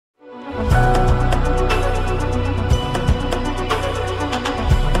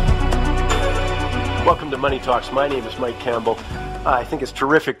Money Talks. My name is Mike Campbell. I think it's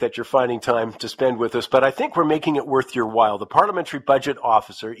terrific that you're finding time to spend with us, but I think we're making it worth your while. The Parliamentary Budget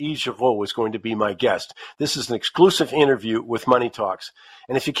Officer, Yves Giroux, is going to be my guest. This is an exclusive interview with Money Talks.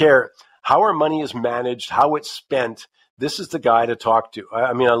 And if you care how our money is managed, how it's spent, this is the guy to talk to.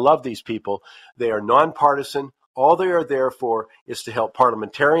 I mean, I love these people. They are nonpartisan. All they are there for is to help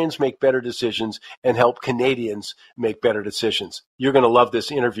parliamentarians make better decisions and help Canadians make better decisions. You're going to love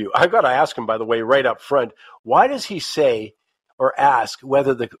this interview. I've got to ask him, by the way, right up front, why does he say or ask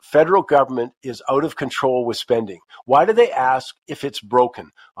whether the federal government is out of control with spending? Why do they ask if it's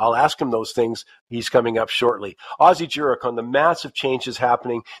broken? I'll ask him those things. He's coming up shortly. Ozzie Jurock on the massive changes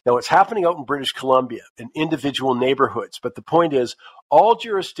happening. Now, it's happening out in British Columbia in individual neighborhoods. But the point is, all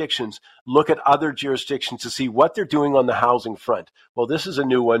jurisdictions look at other jurisdictions to see what they're doing on the housing front. Well, this is a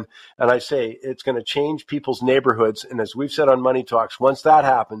new one, and I say it's going to change people's neighborhoods. And as we've said on Money Talks, once that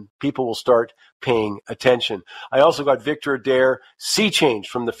happens, people will start paying attention. I also got Victor Adair, sea change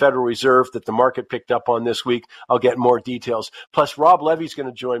from the Federal Reserve that the market picked up on this week. I'll get more details. Plus, Rob Levy's going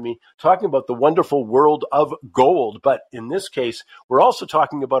to join me talking about the wonderful world of gold. But in this case, we're also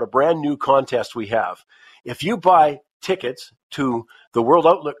talking about a brand new contest we have. If you buy tickets to the World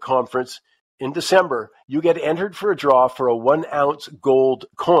Outlook Conference in December, you get entered for a draw for a 1-ounce gold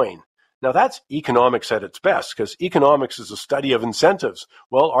coin. Now, that's economics at its best, because economics is a study of incentives.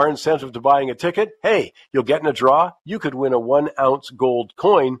 Well, our incentive to buying a ticket, hey, you'll get in a draw. You could win a 1-ounce gold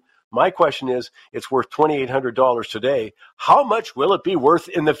coin. My question is, it's worth $2,800 today. How much will it be worth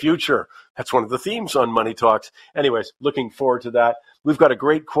in the future? That's one of the themes on Money Talks. Anyways, looking forward to that. We've got a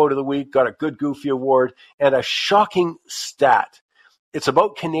great quote of the week, got a Good Goofy award, and a shocking stat. It's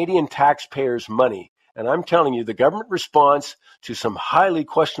about Canadian taxpayers' money. And I'm telling you, the government response to some highly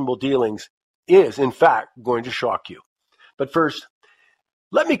questionable dealings is, in fact, going to shock you. But first,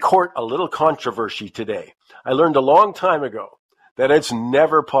 let me court a little controversy today. I learned a long time ago that it's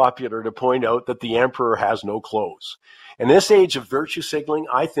never popular to point out that the emperor has no clothes. In this age of virtue signaling,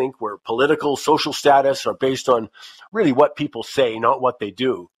 I think where political, social status are based on really what people say, not what they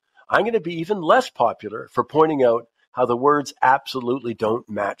do, I'm going to be even less popular for pointing out how the words absolutely don't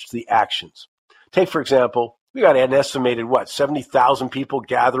match the actions. Take, for example, we got an estimated, 70,000 people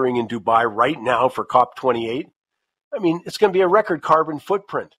gathering in Dubai right now for COP28. I mean, it's going to be a record carbon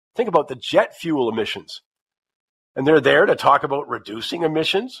footprint. Think about the jet fuel emissions. And they're there to talk about reducing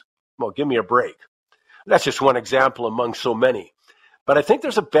emissions? Well, give me a break. That's just one example among so many. But I think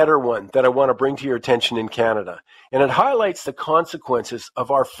there's a better one that I want to bring to your attention in Canada. And it highlights the consequences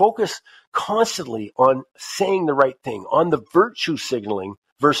of our focus constantly on saying the right thing, on the virtue signaling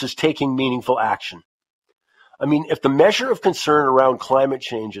versus taking meaningful action. I mean, if the measure of concern around climate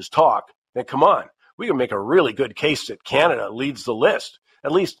change is talk, then come on, we can make a really good case that Canada leads the list,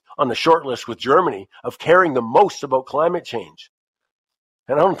 at least on the short list with Germany, of caring the most about climate change.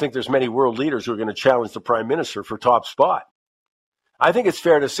 And I don't think there's many world leaders who are going to challenge the Prime Minister for top spot. I think it's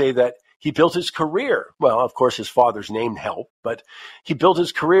fair to say that he built his career, well, of course, his father's name helped, but he built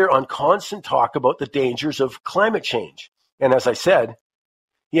his career on constant talk about the dangers of climate change. And as I said,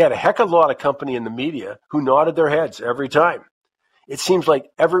 he had a heck of a lot of company in the media who nodded their heads every time. It seems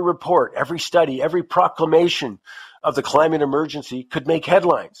like every report, every study, every proclamation of the climate emergency could make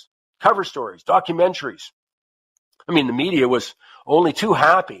headlines, cover stories, documentaries. I mean, the media was only too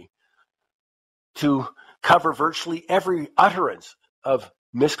happy to cover virtually every utterance of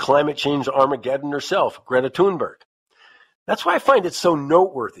Miss Climate Change Armageddon herself, Greta Thunberg. That's why I find it so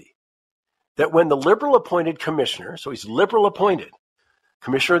noteworthy that when the Liberal-appointed commissioner, so he's Liberal-appointed,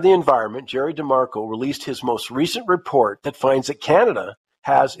 Commissioner of the Environment, Jerry DeMarco, released his most recent report that finds that Canada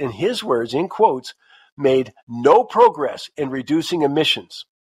has, in his words, in quotes, made no progress in reducing emissions.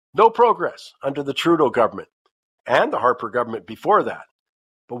 No progress under the Trudeau government and the Harper government before that.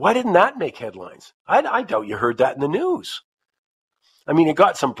 But why didn't that make headlines? I doubt you heard that in the news. I mean, it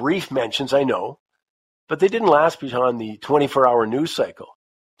got some brief mentions, I know, but they didn't last beyond the 24-hour news cycle,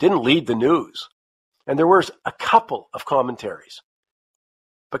 didn't lead the news. And there was a couple of commentaries.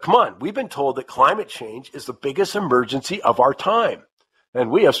 But come on, we've been told that climate change is the biggest emergency of our time,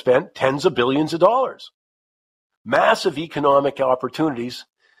 and we have spent tens of billions of dollars. Massive economic opportunities,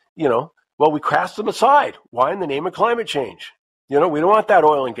 we cast them aside. Why? In the name of climate change. We don't want that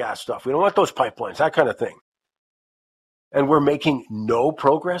oil and gas stuff. We don't want those pipelines, that kind of thing. And we're making no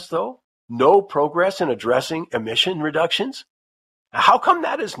progress, though? No progress in addressing emission reductions? How come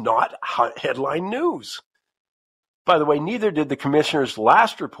that is not headline news? By the way, neither did the commissioner's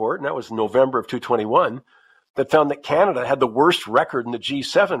last report, and that was November of 2021, that found that Canada had the worst record in the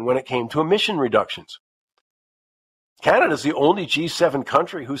G7 when it came to emission reductions. Canada is the only G7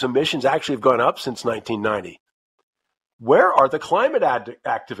 country whose emissions actually have gone up since 1990. Where are the climate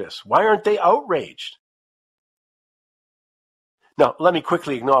activists? Why aren't they outraged? Now, let me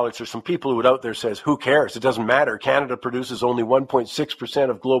quickly acknowledge there's some people who out there says, who cares? It doesn't matter. Canada produces only 1.6%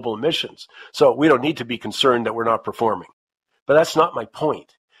 of global emissions, so we don't need to be concerned that we're not performing. But that's not my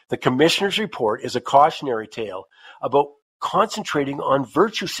point. The Commissioner's report is a cautionary tale about concentrating on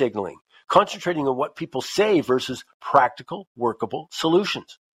virtue signaling, concentrating on what people say versus practical, workable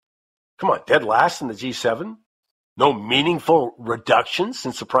solutions. Come on, dead last in the G7? No meaningful reductions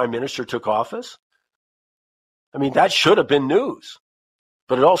since the Prime Minister took office? I mean, that should have been news,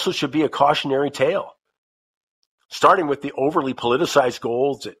 but it also should be a cautionary tale. Starting with the overly politicized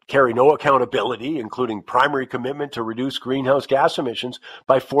goals that carry no accountability, including primary commitment to reduce greenhouse gas emissions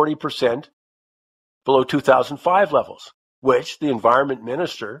by 40% below 2005 levels, which the Environment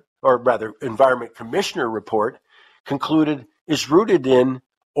Commissioner report concluded is rooted in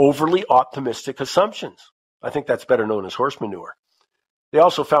overly optimistic assumptions. I think that's better known as horse manure. They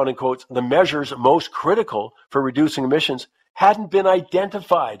also found, in quotes, the measures most critical for reducing emissions hadn't been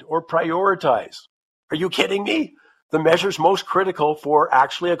identified or prioritized. Are you kidding me? The measures most critical for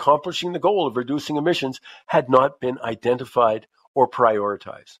actually accomplishing the goal of reducing emissions had not been identified or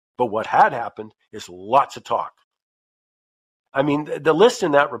prioritized. But what had happened is lots of talk. I mean, the list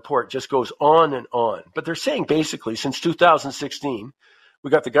in that report just goes on and on. But they're saying basically since 2016,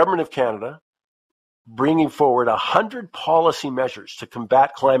 we got the Government of Canada bringing forward 100 policy measures to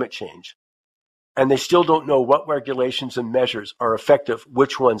combat climate change, and they still don't know what regulations and measures are effective,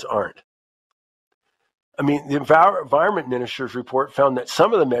 which ones aren't. I mean, the Environment Minister's report found that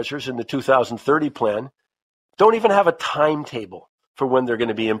some of the measures in the 2030 plan don't even have a timetable for when they're going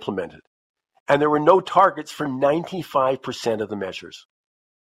to be implemented. And there were no targets for 95% of the measures.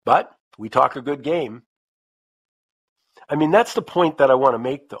 But we talk a good game. I mean, that's the point that I want to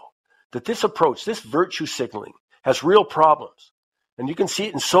make, though, that this approach, this virtue signaling, has real problems. And you can see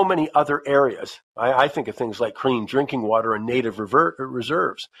it in so many other areas. I think of things like clean drinking water and native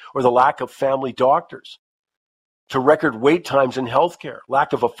reserves, or the lack of family doctors, to record wait times in healthcare,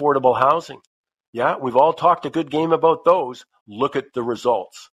 lack of affordable housing. Yeah, we've all talked a good game about those. Look at the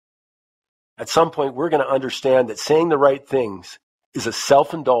results. At some point, we're going to understand that saying the right things is a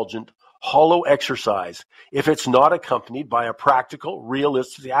self-indulgent, hollow exercise if it's not accompanied by a practical,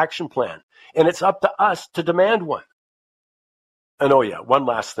 realistic action plan. And it's up to us to demand one. And oh yeah, one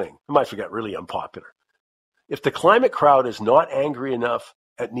last thing. I might forget, really unpopular. If the climate crowd is not angry enough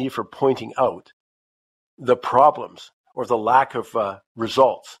at me for pointing out the problems or the lack of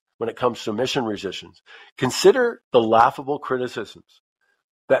results when it comes to emission resistance, consider the laughable criticisms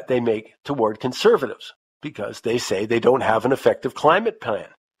that they make toward conservatives because they say they don't have an effective climate plan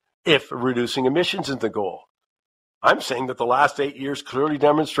if reducing emissions is the goal. I'm saying that the last 8 years clearly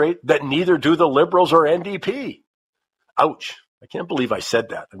demonstrate that neither do the Liberals or NDP. Ouch. I can't believe I said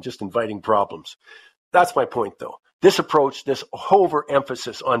that. I'm just inviting problems. That's my point, though. This approach, this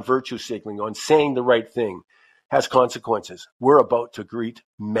overemphasis on virtue signaling, on saying the right thing, has consequences. We're about to greet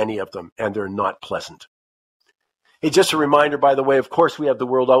many of them, and they're not pleasant. Hey, just a reminder, by the way, of course, we have the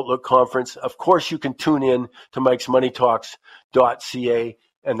World Outlook Conference. Of course, you can tune in to mikesmoneytalks.ca,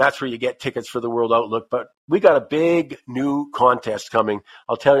 and that's where you get tickets for the World Outlook. But we got a big new contest coming.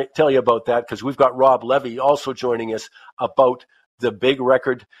 I'll tell you about that because we've got Rob Levy also joining us about the big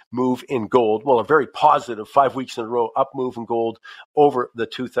record move in gold. Well, a very positive 5 weeks in a row up move in gold over the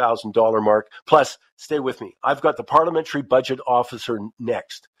 $2,000 mark. Plus, stay with me. I've got the Parliamentary Budget Officer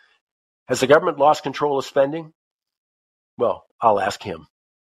next. Has the government lost control of spending? Well, I'll ask him.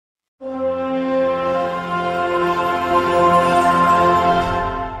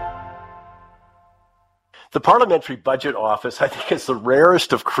 The Parliamentary Budget Office, I think, is the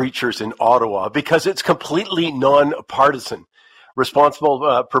rarest of creatures in Ottawa because it's completely non-partisan,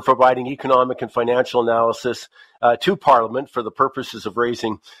 responsible for providing economic and financial analysis to Parliament for the purposes of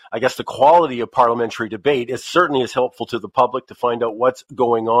raising, I guess, the quality of parliamentary debate. It certainly is helpful to the public to find out what's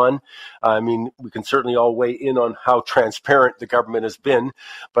going on. I mean, we can certainly all weigh in on how transparent the government has been,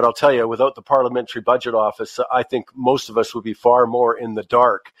 but I'll tell you, without the Parliamentary Budget Office, I think most of us would be far more in the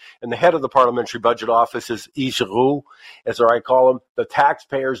dark. And the head of the Parliamentary Budget Office is Yves Giroux, as I call him, the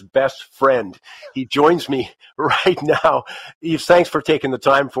taxpayer's best friend. He joins me right now. Yves, thanks for taking the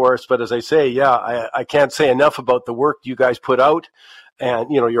time for us. But as I say, yeah, I can't say enough about the work you guys put out and,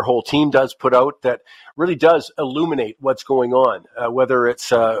 you know, your whole team does put out that really does illuminate what's going on, whether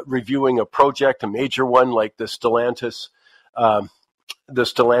it's reviewing a project, a major one like the Stellantis the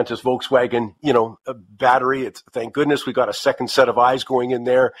Stellantis Volkswagen, battery. Thank goodness we got a second set of eyes going in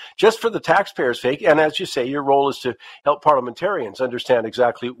there just for the taxpayers' sake. And as you say, your role is to help parliamentarians understand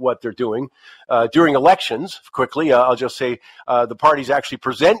exactly what they're doing. During elections, quickly, I'll just say the parties actually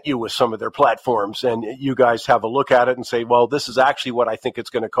present you with some of their platforms, and you guys have a look at it and say, well, this is actually what I think it's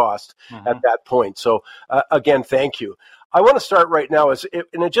going to cost at that point. So again, thank you. I want to start right now,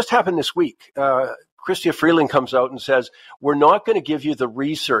 and it just happened this week. Chrystia Freeland comes out and says, we're not going to give you the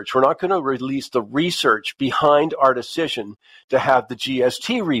research. We're not going to release the research behind our decision to have the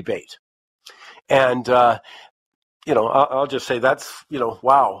GST rebate. And, I'll just say that's,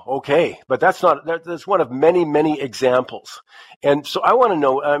 wow, okay. But that's one of many, many examples. And so I want to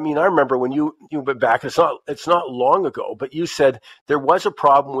know, I remember when you went back, it's not long ago, but you said there was a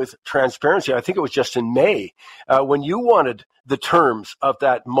problem with transparency. I think it was just in May, when you wanted the terms of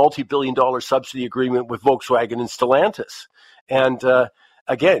that multi-billion-dollar subsidy agreement with Volkswagen and Stellantis. And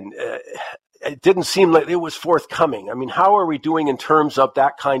again, it didn't seem like it was forthcoming. How are we doing in terms of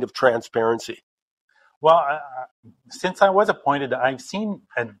that kind of transparency? Well, since I was appointed, I've seen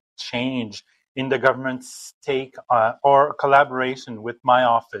a change in the government's take or collaboration with my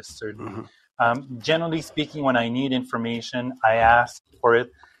office, certainly. Generally speaking, when I need information, I ask for it,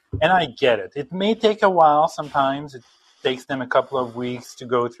 and I get it. It may take a while sometimes. It takes them a couple of weeks to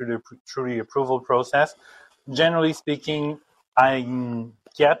go through the approval process. Generally speaking, I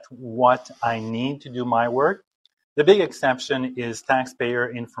get what I need to do my work. The big exception is taxpayer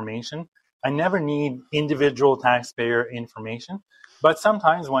information. I never need individual taxpayer information, but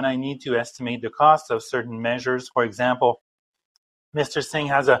sometimes when I need to estimate the cost of certain measures, for example, Mr. Singh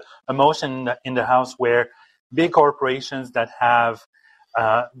has a motion in the House where big corporations that have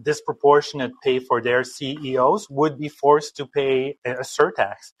disproportionate pay for their CEOs would be forced to pay a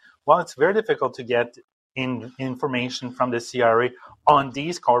surtax. Well, it's very difficult to get information from the CRA on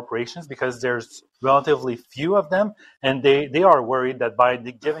these corporations because there's relatively few of them, and they are worried that by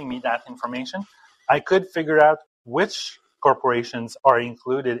giving me that information, I could figure out which corporations are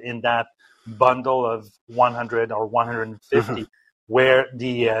included in that bundle of 100 or 150 where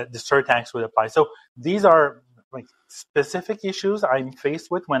the surtax would apply. So these are specific issues I'm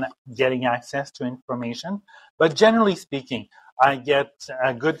faced with when getting access to information, but generally speaking, I get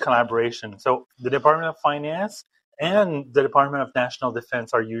a good collaboration. So the Department of Finance and the Department of National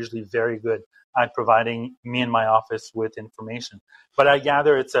Defense are usually very good at providing me and my office with information. But I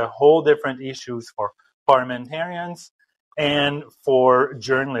gather it's a whole different issues for parliamentarians and for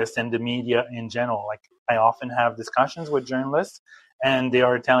journalists and the media in general. I often have discussions with journalists, and they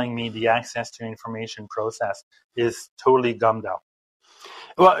are telling me the access to information process is totally gummed up.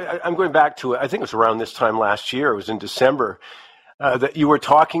 Well, I'm going back to it. I think it was around this time last year. It was in December that you were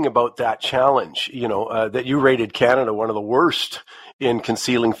talking about that challenge, that you rated Canada one of the worst in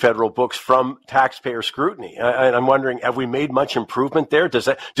concealing federal books from taxpayer scrutiny. And I'm wondering, have we made much improvement there?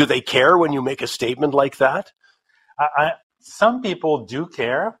 Do they care when you make a statement like that? Some people do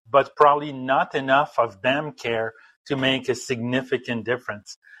care, but probably not enough of them care to make a significant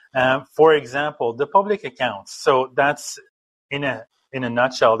difference. For example, the public accounts. So that's in a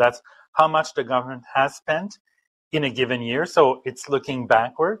nutshell, that's how much the government has spent in a given year. So it's looking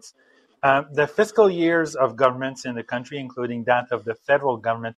backwards. The fiscal years of governments in the country, including that of the federal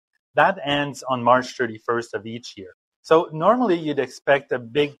government, that ends on March 31st of each year. So normally you'd expect a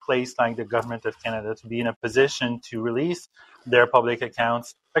big place like the Government of Canada to be in a position to release their public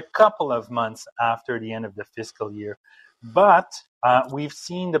accounts a couple of months after the end of the fiscal year. But we've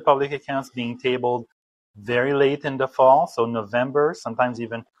seen the public accounts being tabled very late in the fall, so November, sometimes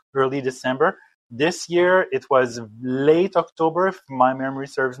even early December. This year, it was late October, if my memory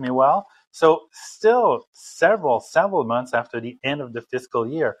serves me well. So still several months after the end of the fiscal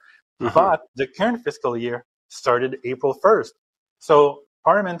year. But the current fiscal year started April 1st. So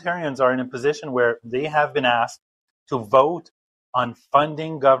parliamentarians are in a position where they have been asked to vote on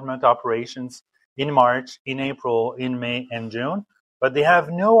funding government operations in March, in April, in May, and June. But they have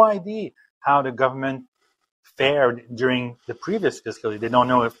no idea how the government fared during the previous fiscal year. They don't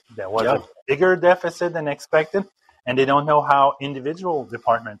know if there was a bigger deficit than expected, and they don't know how individual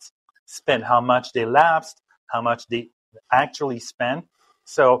departments spent, how much they lapsed, how much they actually spent.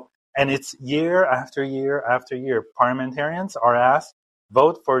 So, and it's year after year after year. Parliamentarians are asked,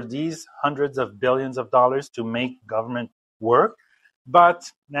 vote for these hundreds of billions of dollars to make government work, but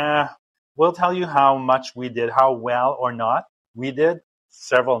we'll tell you how much we did, how well or not we did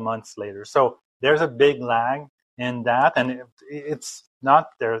several months later. So there's a big lag in that, and it's not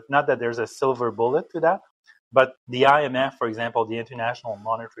that there's a silver bullet to that, but the IMF, for example, the International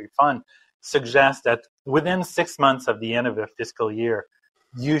Monetary Fund, suggests that within 6 months of the end of the fiscal year,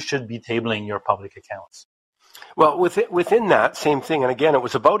 you should be tabling your public accounts. Well, within that same thing, and again, it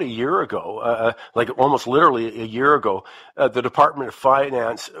was about a year ago, like almost literally a year ago, the Department of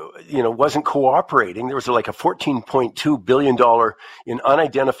Finance, wasn't cooperating. There was like a $14.2 billion in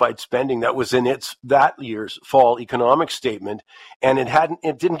unidentified spending that was in that year's fall economic statement, and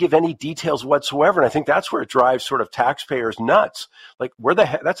it didn't give any details whatsoever. And I think that's where it drives sort of taxpayers nuts. Like,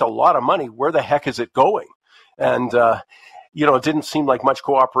 that's a lot of money. Where the heck is it going? And it didn't seem like much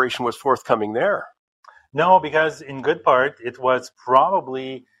cooperation was forthcoming there. No, because in good part, it was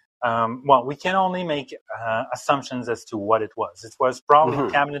probably, we can only make assumptions as to what it was. It was probably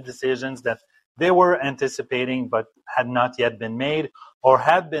cabinet decisions that they were anticipating but had not yet been made, or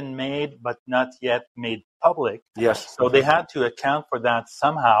had been made but not yet made public. Yes. So they had to account for that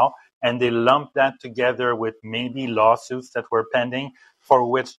somehow, and they lumped that together with maybe lawsuits that were pending,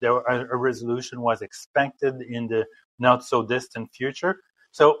 for which a resolution was expected in the not so distant future.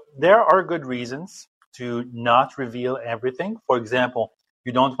 So there are good reasons to not reveal everything. For example,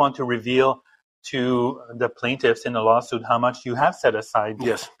 you don't want to reveal to the plaintiffs in a lawsuit how much you have set aside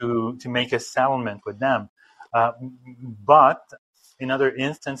to make a settlement with them. But in other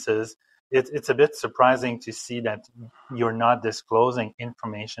instances, it's a bit surprising to see that you're not disclosing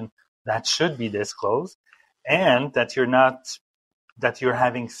information that should be disclosed, and that you're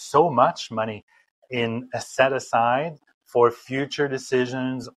having so much money in a set aside for future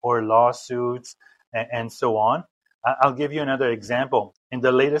decisions or lawsuits and so on. I'll give you another example. In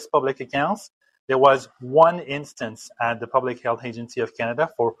the latest public accounts, there was one instance at the Public Health Agency of Canada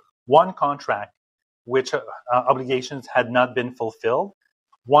for one contract which obligations had not been fulfilled,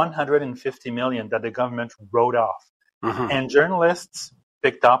 $150 million that the government wrote off. And journalists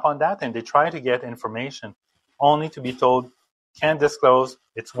picked up on that, and they tried to get information, only to be told, can't disclose.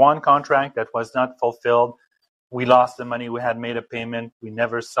 It's one contract that was not fulfilled. We lost the money. We had made a payment. We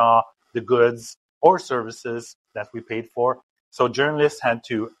never saw the goods or services that we paid for. So journalists had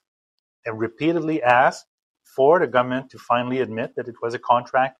to repeatedly ask for the government to finally admit that it was a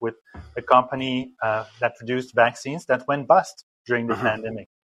contract with a company that produced vaccines that went bust during the pandemic.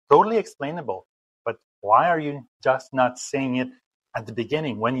 Totally explainable. But why are you just not saying it at the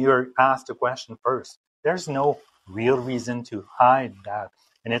beginning when you're asked a question first? There's no real reason to hide that.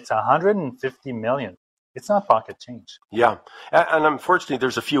 And it's $150 million. It's not pocket change. Yeah. And unfortunately,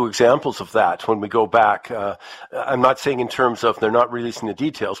 there's a few examples of that when we go back. I'm not saying in terms of they're not releasing the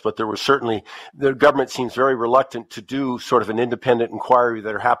details, but there was certainly, the government seems very reluctant to do sort of an independent inquiry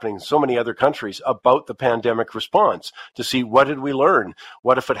that are happening in so many other countries about the pandemic response to see what did we learn?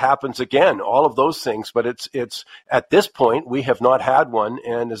 What if it happens again? All of those things. But it's at this point, we have not had one.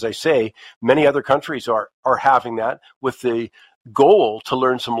 And as I say, many other countries are having that with the goal to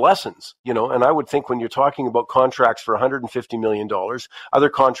learn some lessons, and I would think when you're talking about contracts for $150 million, other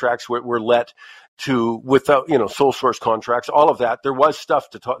contracts were let to without, sole source contracts, all of that, there is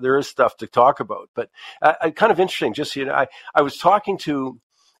stuff to talk about. But kind of interesting, just, I was talking to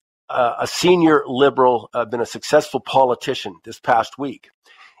a senior Liberal, been a successful politician this past week,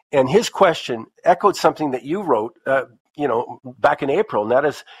 and his question echoed something that you wrote, back in April, and that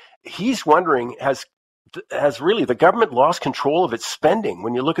is, he's wondering, has really the government lost control of its spending?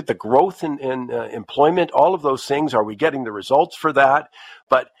 When you look at the growth in employment, all of those things, are we getting the results for that?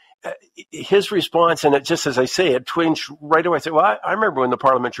 But his response, and it just, as I say, it twinged right away. I said, well, I remember when the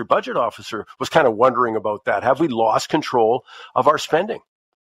parliamentary budget officer was kind of wondering about that. Have we lost control of our spending?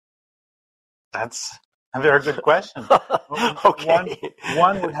 That's a very good question. Okay.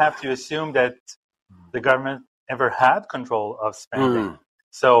 One would have to assume that the government ever had control of spending.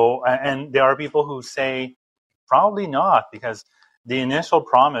 So, and there are people who say probably not, because the initial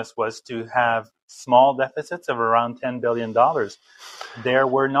promise was to have small deficits of around $10 billion. There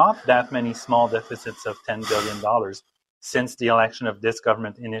were not that many small deficits of $10 billion since the election of this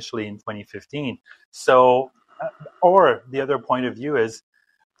government initially in 2015. So, or the other point of view is,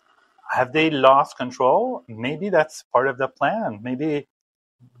 have they lost control? Maybe that's part of the plan. Maybe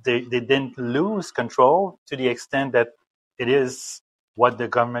they didn't lose control to the extent that it is what the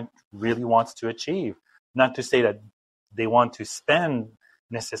government really wants to achieve. Not to say that they want to spend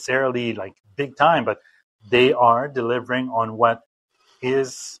necessarily like big time, but they are delivering on what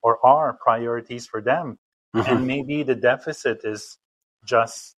is or are priorities for them. And maybe the deficit is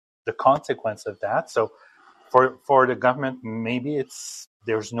just the consequence of that. So for the government, maybe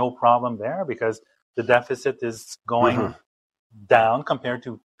there's no problem there because the deficit is going down compared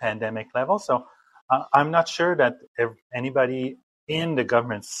to pandemic levels. So I'm not sure that anybody in the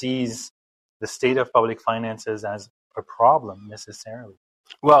government sees the state of public finances as a problem necessarily.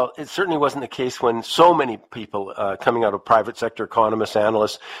 Well, it certainly wasn't the case when so many people coming out of private sector economists,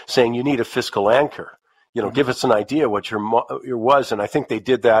 analysts, saying you need a fiscal anchor. Give us an idea what your was. And I think they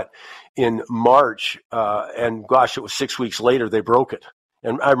did that in March. And gosh, it was 6 weeks later they broke it.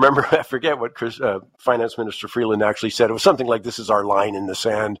 And I remember, I forget what Finance Minister Freeland actually said. It was something like, this is our line in the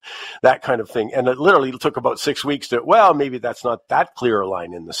sand, that kind of thing. And it literally took about 6 weeks to, well, maybe that's not that clear a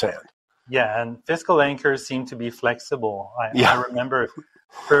line in the sand. Yeah, and fiscal anchors seem to be flexible. I remember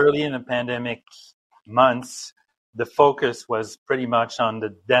early in the pandemic months, the focus was pretty much on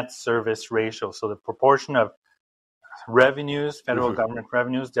the debt service ratio. So the proportion of revenues, federal government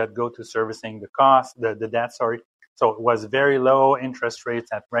revenues that go to servicing the debt, So it was very low, interest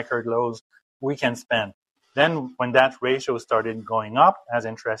rates at record lows, we can spend. Then when that ratio started going up as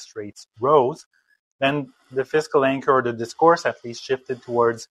interest rates rose, then the fiscal anchor, or the discourse at least, shifted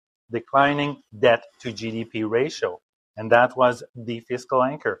towards declining debt to GDP ratio. And that was the fiscal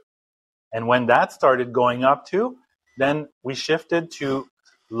anchor. And when that started going up too, then we shifted to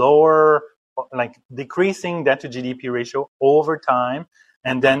lower, like decreasing debt to GDP ratio over time.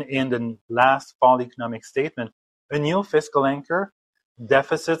 And then in the last fall economic statement, a new fiscal anchor,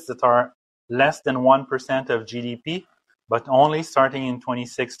 deficits that are less than 1% of GDP, but only starting in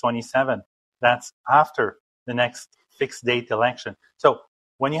 26, 27. That's after the next fixed date election. So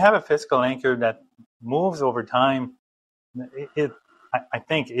when you have a fiscal anchor that moves over time, I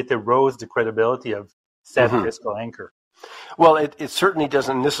think it erodes the credibility of said fiscal anchor. Well, it certainly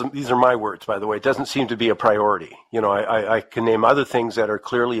doesn't. These are my words, by the way. It doesn't seem to be a priority. I can name other things that are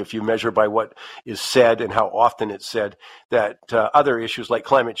clearly, if you measure by what is said and how often it's said, that other issues like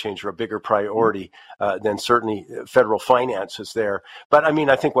climate change are a bigger priority than certainly federal finances there. But I mean,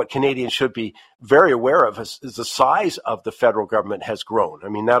 I think what Canadians should be very aware of is the size of the federal government has grown. I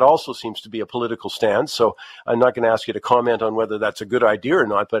mean, that also seems to be a political stance. So I'm not going to ask you to comment on whether that's a good idea or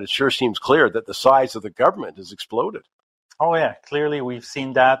not, but it sure seems clear that the size of the government has exploded. Oh, yeah. Clearly, we've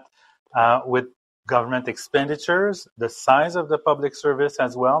seen that with government expenditures, the size of the public service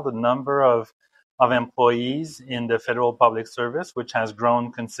as well, the number of employees in the federal public service, which has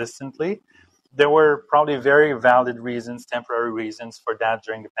grown consistently. There were probably very valid reasons, temporary reasons for that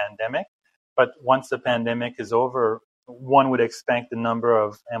during the pandemic. But once the pandemic is over, one would expect the number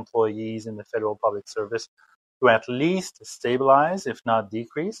of employees in the federal public service to at least stabilize, if not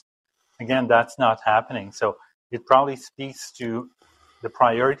decrease. Again, that's not happening. So it probably speaks to the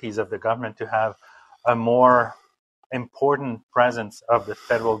priorities of the government to have a more important presence of the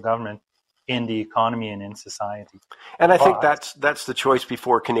federal government in the economy and in society. And I think that's the choice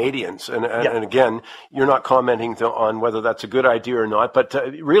before Canadians. And again, you're not commenting on whether that's a good idea or not, but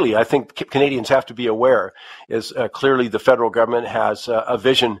really, I think Canadians have to be aware is clearly the federal government has a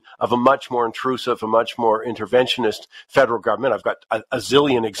vision of a much more intrusive, a much more interventionist federal government. I've got a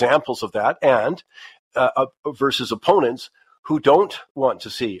zillion examples of that, and versus opponents who don't want to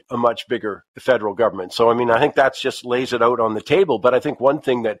see a much bigger federal government. So, I mean, I think that just lays it out on the table. But I think one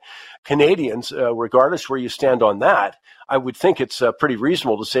thing that Canadians, regardless where you stand on that, I would think it's pretty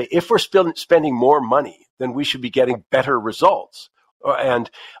reasonable to say if we're spending more money, then we should be getting better results. And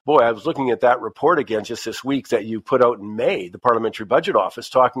boy, I was looking at that report again just this week that you put out in May, the Parliamentary Budget Office,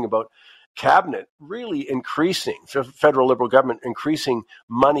 talking about Cabinet really increasing, federal Liberal government increasing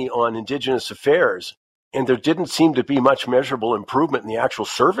money on Indigenous affairs. And there didn't seem to be much measurable improvement in the actual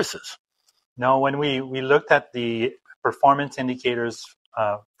services. No, when we looked at the performance indicators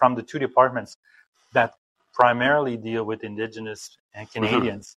from the two departments that primarily deal with Indigenous and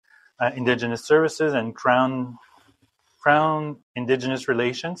Canadians, Indigenous services and Crown Indigenous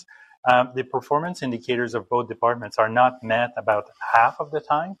relations, the performance indicators of both departments are not met about half of the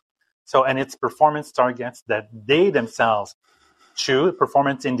time. So, and it's performance targets that they themselves choose,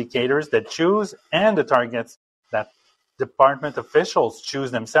 performance indicators that choose, and the targets that department officials choose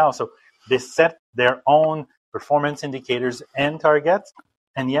themselves. So they set their own performance indicators and targets,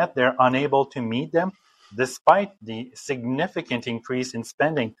 and yet they're unable to meet them despite the significant increase in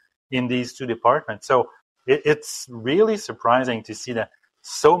spending in these two departments. So it's really surprising to see that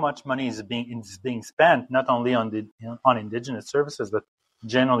so much money is being spent, not only on Indigenous services, but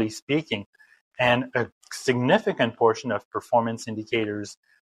generally speaking, and a significant portion of performance indicators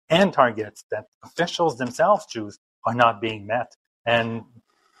and targets that officials themselves choose are not being met. And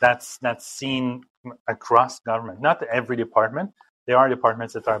that's seen across government. Not every department. There are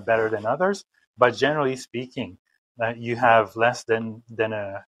departments that are better than others, but generally speaking, you have less than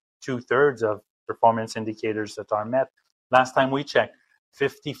 2/3 of performance indicators that are met. Last time we checked,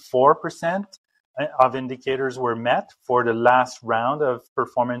 54% of indicators were met for the last round of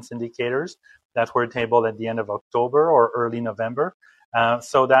performance indicators that were tabled at the end of October or early November.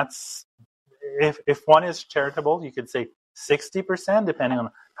 So that's, if one is charitable, you could say 60%, depending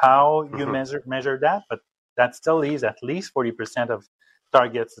on how you measure that, but that still leaves at least 40% of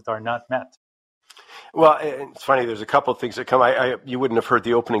targets that are not met. Well, it's funny. There's a couple of things that come. You wouldn't have heard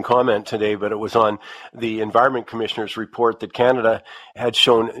the opening comment today, but it was on the Environment Commissioner's report that Canada had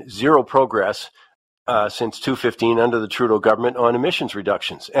shown zero progress since 2015 under the Trudeau government on emissions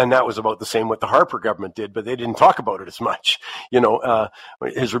reductions. And that was about the same what the Harper government did, but they didn't talk about it as much.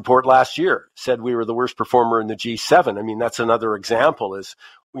 His report last year said we were the worst performer in the G7. I mean, that's another example is,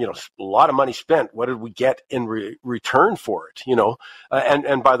 a lot of money spent. What did we get in return for it?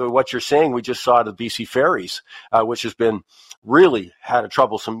 And by the way, what you're saying, we just saw the BC Ferries, which has been really had a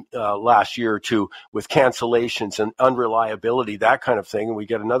troublesome last year or two with cancellations and unreliability, that kind of thing. And we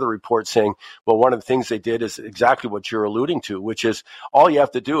get another report saying, well, one of the things they did is exactly what you're alluding to, which is all you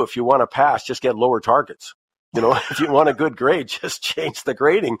have to do if you want to pass, just get lower targets. If you want a good grade, just change the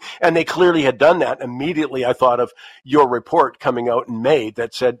grading. And they clearly had done that. Immediately, I thought of your report coming out in May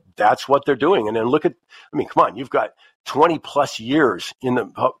that said that's what they're doing. And then come on, you've got 20 plus years in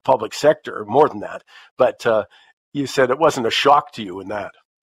the public sector, or more than that. But you said it wasn't a shock to you in that.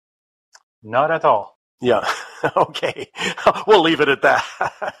 Not at all. Yeah. Okay. We'll leave it at that.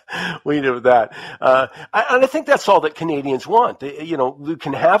 And I think that's all that Canadians want. We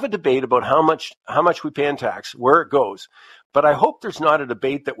can have a debate about how much we pay in tax, where it goes. But I hope there's not a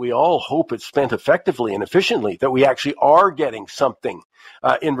debate that we all hope it's spent effectively and efficiently, that we actually are getting something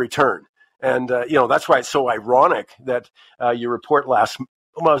in return. And, that's why it's so ironic that your report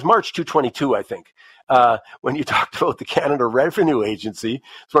it was March 2022, I think. When you talked about the Canada Revenue Agency,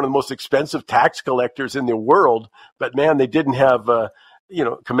 it's one of the most expensive tax collectors in the world, but man, they didn't have,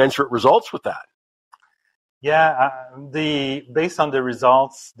 commensurate results with that. Yeah, based on the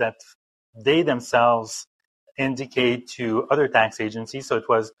results that they themselves indicate to other tax agencies, so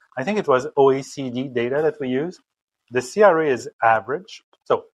I think it was OECD data that we used, the CRA is average.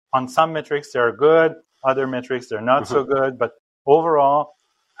 So on some metrics, they're good, other metrics, they're not so good, but overall,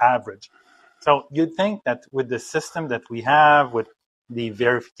 average. So you'd think that with the system that we have, with the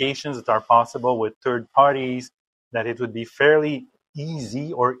verifications that are possible with third parties, that it would be fairly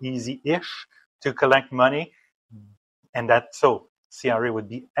easy or easy-ish to collect money, and that so CRA would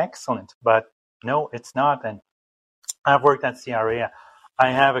be excellent. But no, it's not. And I've worked at CRA.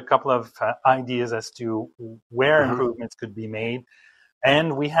 I have a couple of ideas as to where improvements could be made.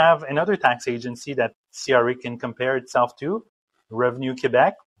 And we have another tax agency that CRA can compare itself to, Revenu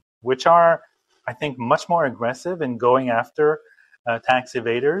Québec, which are, I think, much more aggressive in going after tax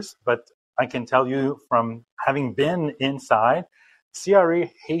evaders. But I can tell you from having been inside, CRA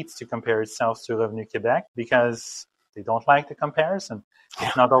hates to compare itself to Revenu Québec because they don't like the comparison.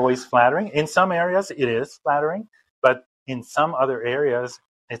 It's not always flattering. In some areas, it is flattering, but in some other areas,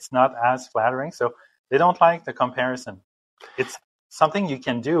 it's not as flattering. So they don't like the comparison. It's something you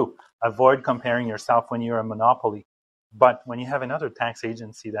can do. Avoid comparing yourself when you're a monopoly. But when you have another tax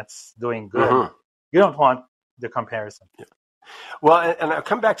agency that's doing good, you don't want the comparison. Yeah. Well, and I'll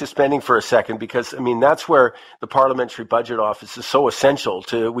come back to spending for a second because, that's where the Parliamentary Budget Office is so essential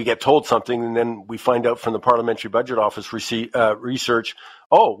we get told something and then we find out from the Parliamentary Budget Office research,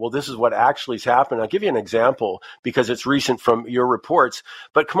 oh, well, this is what actually has happened. I'll give you an example because it's recent from your reports.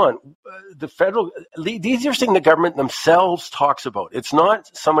 But come on, the easiest thing the government themselves talks about. It's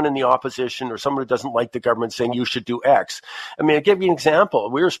not someone in the opposition or someone who doesn't like the government saying you should do X. I'll give you an example.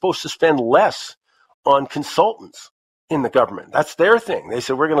 We were supposed to spend less on consultants in the government. That's their thing. They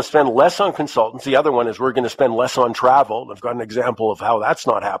said, we're going to spend less on consultants. The other one is we're going to spend less on travel. I've got an example of how that's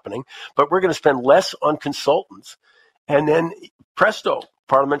not happening, but we're going to spend less on consultants. And then presto,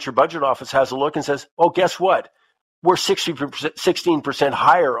 Parliamentary Budget Office has a look and says, oh, guess what? We're 16%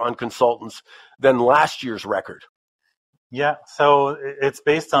 higher on consultants than last year's record. Yeah, so it's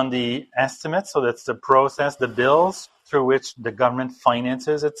based on the estimates. So that's the process, the bills through which the government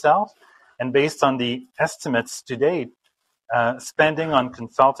finances itself. And based on the estimates to date, spending on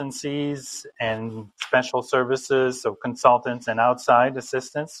consultancies and special services, so consultants and outside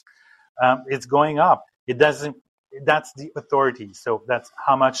assistants, it's going up. That's the authority. So that's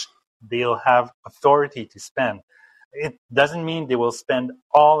how much they'll have authority to spend. It doesn't mean they will spend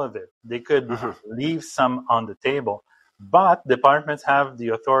all of it. They could leave some on the table. But departments have the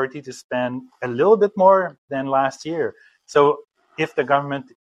authority to spend a little bit more than last year. So if the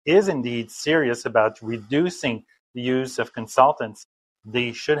government is indeed serious about reducing the use of consultants,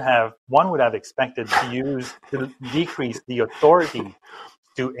 they should have, one would have expected to decrease the authority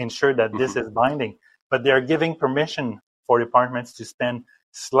to ensure that this is binding. But they're giving permission for departments to spend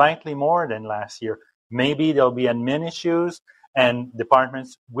slightly more than last year. Maybe there'll be admin issues. and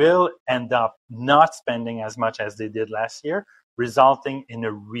departments will end up not spending as much as they did last year, resulting in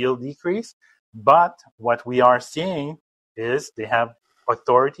a real decrease. But what we are seeing is they have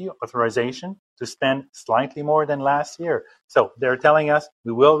authorization to spend slightly more than last year. So they're telling us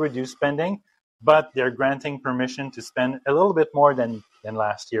we will reduce spending, but they're granting permission to spend a little bit more than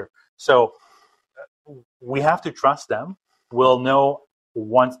last year. So we have to trust them. We'll know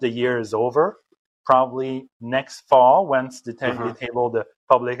once the year is over, probably next fall, once they table the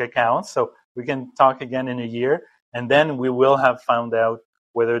public accounts. So we can talk again in a year, and then we will have found out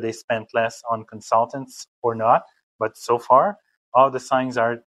whether they spent less on consultants or not. But so far, all the signs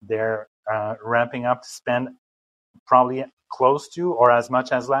are they're ramping up to spend probably close to or as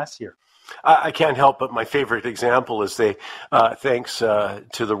much as last year. I can't help but my favorite example is they, thanks to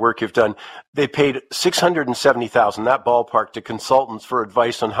the work you've done, they paid $670,000, that ballpark, to consultants for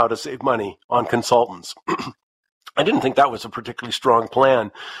advice on how to save money on consultants. I didn't think that was a particularly strong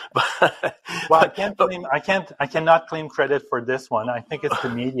plan. Well, I cannot claim credit for this one. I think it's the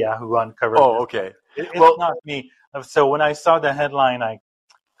media who uncovered it. Oh, okay. It's not me. So when I saw the headline, I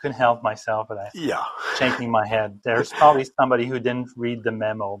couldn't help myself, but shaking my head. There's probably somebody who didn't read the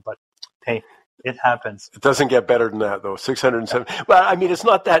memo, but hey, it happens. It doesn't get better than that, though. 670. Well, I mean, it's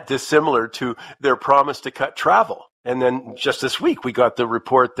not that dissimilar to their promise to cut travel. And then just this week, we got the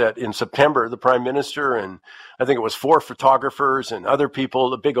report that in September, the Prime Minister and I think it was 4 photographers and other people,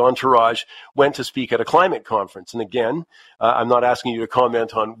 the big entourage, went to speak at a climate conference. And again, I'm not asking you to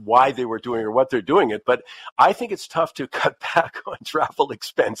comment on why they were doing or what they're doing it, but I think it's tough to cut back on travel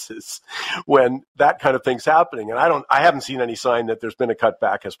expenses when that kind of thing's happening. And I haven't seen any sign that there's been a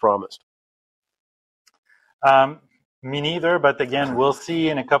cutback as promised. Me neither, but again, we'll see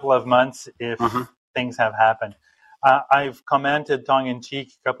in a couple of months if things have happened. I've commented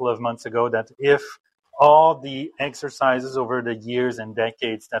tongue-in-cheek a couple of months ago that if all the exercises over the years and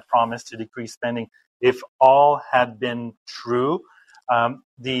decades that promised to decrease spending, if all had been true,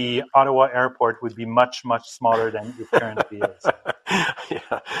 the Ottawa airport would be much, much smaller than it currently is.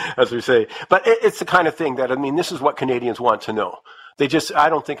 Yeah, as we say. But it's the kind of thing that, I mean, this is what Canadians want to know. I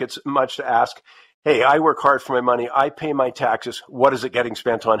don't think it's much to ask, hey, I work hard for my money. I pay my taxes. What is it getting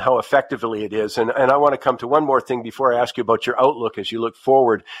spent on? How effectively it is? And I want to come to one more thing before I ask you about your outlook as you look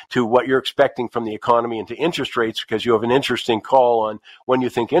forward to what you're expecting from the economy and to interest rates, because you have an interesting call on when you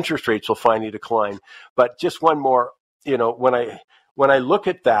think interest rates will finally decline. But just one more, when I look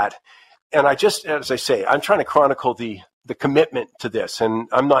at that, and as I say, I'm trying to chronicle the commitment to this, and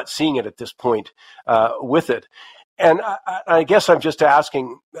I'm not seeing it at this point with it. And I guess I'm just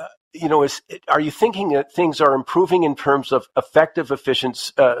asking, are you thinking that things are improving in terms of effective,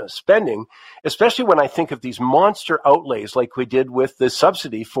 efficient spending, especially when I think of these monster outlays like we did with the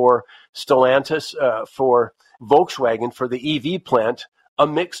subsidy for Stellantis, for Volkswagen, for the EV plant,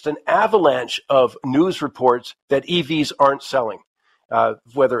 amidst an avalanche of news reports that EVs aren't selling,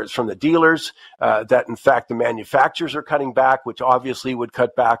 whether it's from the dealers, that in fact the manufacturers are cutting back, which obviously would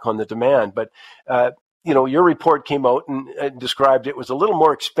cut back on the demand. But your report came out and described it was a little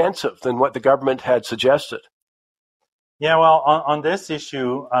more expensive than what the government had suggested. Yeah, well, on this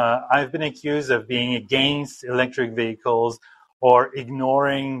issue, I've been accused of being against electric vehicles or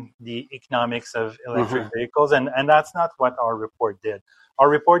ignoring the economics of electric vehicles, and that's not what our report did. Our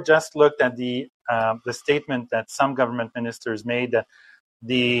report just looked at the statement that some government ministers made that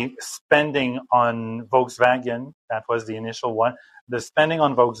the spending on Volkswagen, that was the initial one, the spending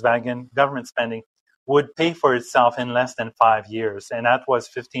on Volkswagen, government spending, would pay for itself in less than 5 years. And that was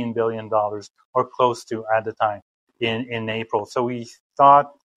 $15 billion or close to at the time in April. So we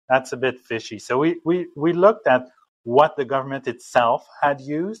thought that's a bit fishy. So we looked at what the government itself had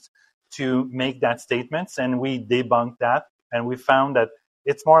used to make that statement, and we debunked that. And we found that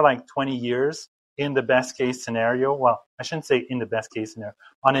it's more like 20 years in the best case scenario. Well, I shouldn't say in the best case scenario,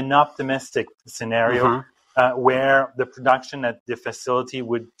 on an optimistic scenario, where the production at the facility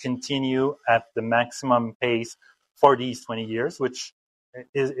would continue at the maximum pace for these 20 years, which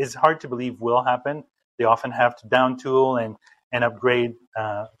is hard to believe will happen. They often have to down tool and upgrade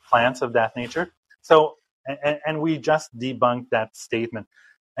plants of that nature. So, and we just debunked that statement.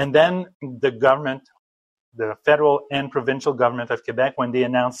 And then the government, the federal and provincial government of Quebec, when they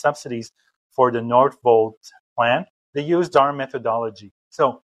announced subsidies for the Northvolt plant, they used our methodology.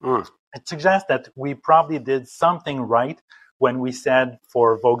 So it suggests that we probably did something right when we said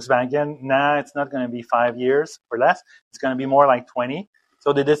for Volkswagen, it's not going to be 5 years or less. It's going to be more like 20.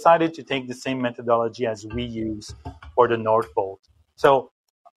 So they decided to take the same methodology as we use for the Northvolt. So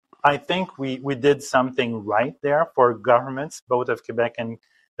I think we did something right there for governments, both of Quebec and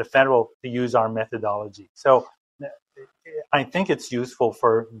the federal, to use our methodology. So I think it's useful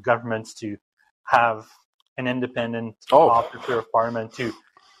for governments to have an independent officer of parliament to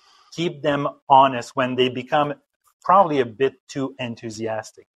keep them honest when they become probably a bit too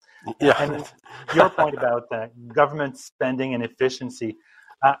enthusiastic. Yeah. And your point about government spending and efficiency,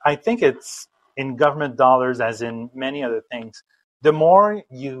 I think it's in government dollars as in many other things. The more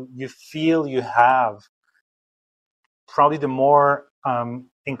you feel you have, probably the more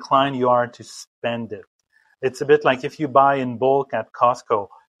inclined you are to spend it. It's a bit like if you buy in bulk at Costco,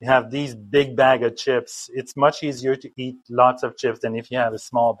 you have these big bag of chips. It's much easier to eat lots of chips than if you have a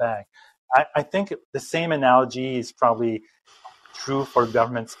small bag. I think the same analogy is probably true for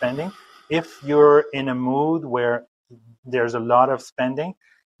government spending. If you're in a mood where there's a lot of spending,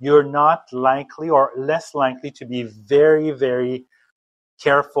 you're not likely or less likely to be very, very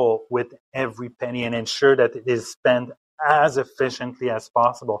careful with every penny and ensure that it is spent as efficiently as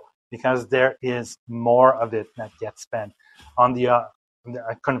possible, because there is more of it that gets spent. On the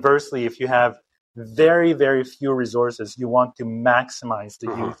conversely, if you have very, very few resources, you want to maximize the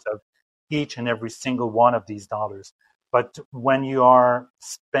use of each and every single one of these dollars. But when you are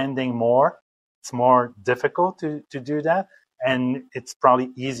spending more, it's more difficult to do that, and it's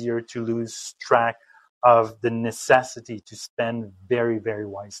probably easier to lose track of the necessity to spend very, very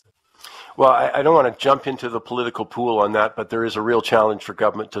wisely. Well, I don't want to jump into the political pool on that, but there is a real challenge for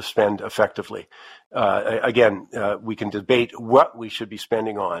government to spend effectively. Again, we can debate what we should be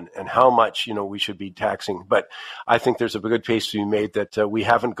spending on and how much, we should be taxing. But I think there's a good case to be made that we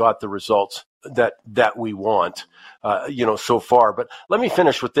haven't got the results that we want, so far. But let me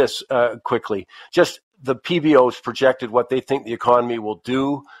finish with this quickly. Just the PBO's projected what they think the economy will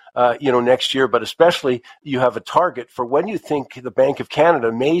do, next year, but especially you have a target for when you think the Bank of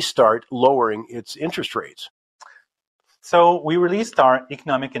Canada may start lowering its interest rates. So we released our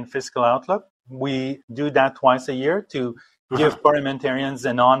economic and fiscal outlook. We do that twice a year to give parliamentarians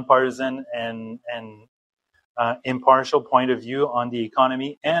a nonpartisan and impartial point of view on the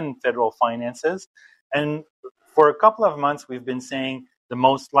economy and federal finances. And for a couple of months, we've been saying the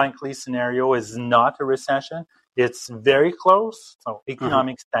most likely scenario is not a recession. It's very close, so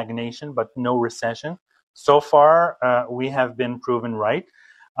economic stagnation, but no recession. So far, we have been proven right.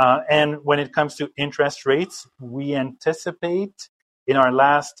 And when it comes to interest rates, we anticipate in our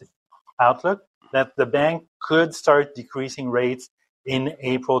last outlook that the bank could start decreasing rates in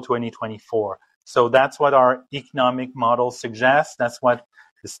April 2024. So that's what our economic model suggests. That's what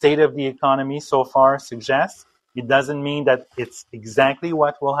the state of the economy so far suggests. It doesn't mean that it's exactly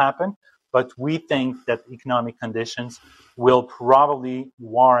what will happen, but we think that economic conditions will probably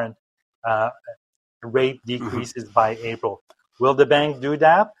warrant rate decreases by April. Will the bank do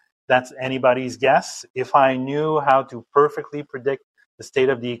that? That's anybody's guess. If I knew how to perfectly predict the state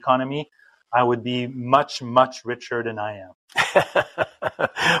of the economy, I would be much, much richer than I am.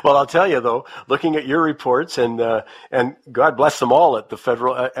 Well, I'll tell you though, looking at your reports and God bless them all at the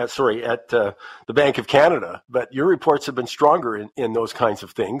federal, at the Bank of Canada, but your reports have been stronger in those kinds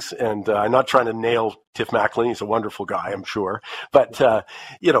of things. And I'm not trying to nail Tiff Macklin; he's a wonderful guy, I'm sure. But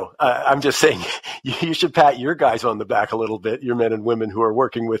I'm just saying you should pat your guys on the back a little bit, your men and women who are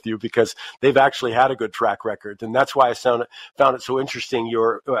working with you, because they've actually had a good track record, and that's why I found it so interesting.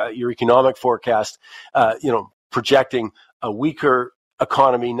 Your economic forecast, projecting a weaker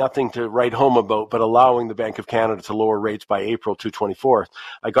economy, nothing to write home about, but allowing the Bank of Canada to lower rates by April 2024.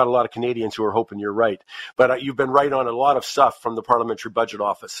 I got a lot of Canadians who are hoping you're right. But you've been right on a lot of stuff from the Parliamentary Budget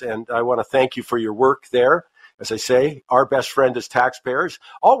Office, and I want to thank you for your work there. As I say, our best friend is taxpayers.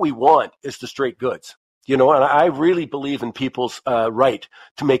 All we want is the straight goods. And I really believe in people's right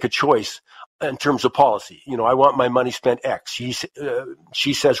to make a choice in terms of policy. I want my money spent X.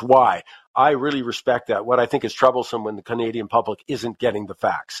 She says Y. I really respect that. What I think is troublesome when the Canadian public isn't getting the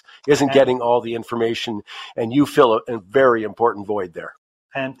facts, isn't getting all the information, and you fill a very important void there.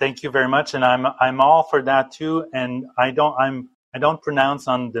 And thank you very much. And I'm all for that too. And I don't pronounce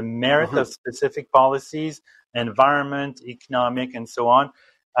on the merit of specific policies, environment, economic, and so on.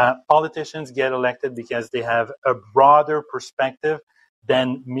 Politicians get elected because they have a broader perspective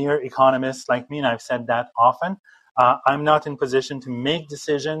than mere economists like me, and I've said that often. I'm not in position to make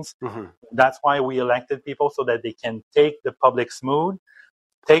decisions. That's why we elected people, so that they can take the public's mood,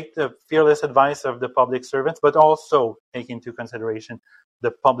 take the fearless advice of the public servants, but also take into consideration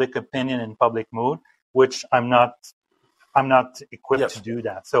the public opinion and public mood, which I'm not equipped to do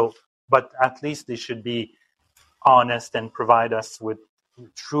that. So, but at least they should be honest and provide us with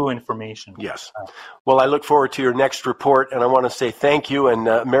true information. Yes. Well, I look forward to your next report, and I want to say thank you and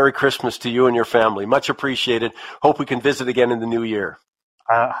Merry Christmas to you and your family. Much appreciated. Hope we can visit again in the new year.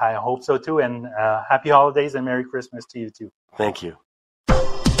 I hope so too. And happy holidays and Merry Christmas to you too. Thank you.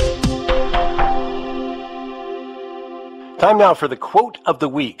 Time now for the quote of the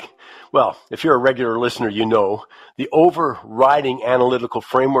week. Well, if you're a regular listener, you know the overriding analytical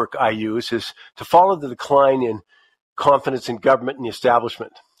framework I use is to follow the decline in confidence in government and the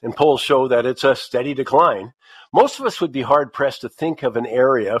establishment. And polls show that it's a steady decline. Most of us would be hard-pressed to think of an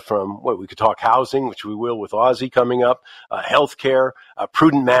area from, we could talk housing, which we will with Aussie coming up, healthcare,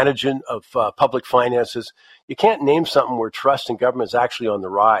 prudent management of public finances. You can't name something where trust in government is actually on the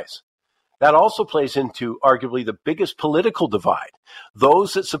rise. That also plays into arguably the biggest political divide.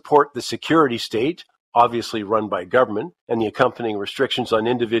 Those that support the security state, obviously run by government, and the accompanying restrictions on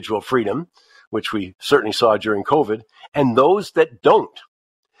individual freedom, which we certainly saw during COVID, and those that don't.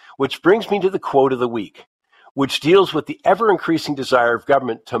 Which brings me to the quote of the week, which deals with the ever-increasing desire of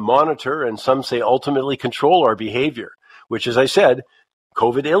government to monitor and some say ultimately control our behavior, which, as I said,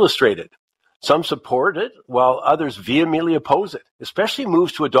 COVID illustrated. Some support it, while others vehemently oppose it, especially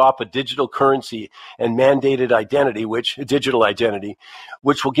moves to adopt a digital currency and mandated identity, digital identity,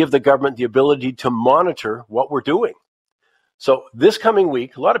 which will give the government the ability to monitor what we're doing. So this coming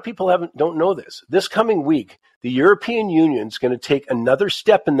week, a lot of people don't know this. This coming week, the European Union is going to take another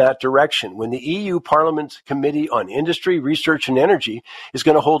step in that direction when the EU Parliament's Committee on Industry, Research and Energy is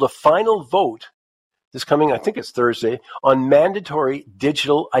going to hold a final vote this coming, I think it's Thursday, on mandatory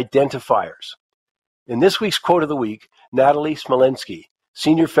digital identifiers. In this week's quote of the week, Natalie Smolenski,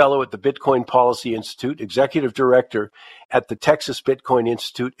 Senior Fellow at the Bitcoin Policy Institute, Executive Director at the Texas Bitcoin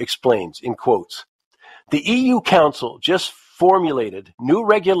Institute, explains, in quotes, the EU Council just formulated new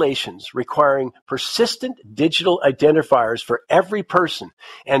regulations requiring persistent digital identifiers for every person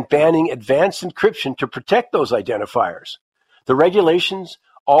and banning advanced encryption to protect those identifiers. The regulations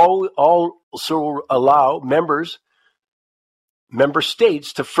also allow member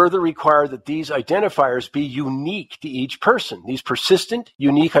states to further require that these identifiers be unique to each person. These persistent,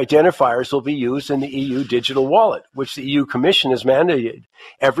 unique identifiers will be used in the EU digital wallet, which the EU Commission has mandated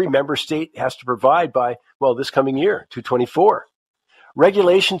every member state has to provide by, this coming year, 2024.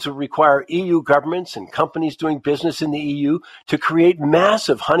 Regulations will require EU governments and companies doing business in the EU to create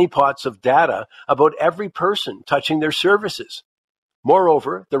massive honeypots of data about every person touching their services.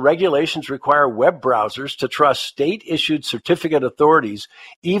 Moreover, the regulations require web browsers to trust state-issued certificate authorities,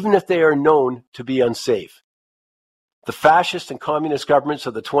 even if they are known to be unsafe. The fascist and communist governments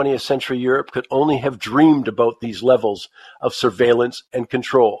of the 20th century Europe could only have dreamed about these levels of surveillance and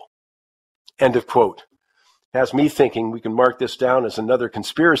control. End of quote. Has me thinking we can mark this down as another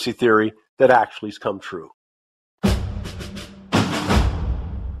conspiracy theory that actually has come true.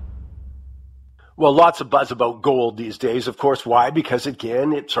 Well, lots of buzz about gold these days. Of course, why? Because,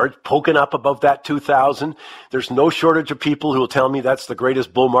 again, it starts poking up above that 2,000. There's no shortage of people who will tell me that's the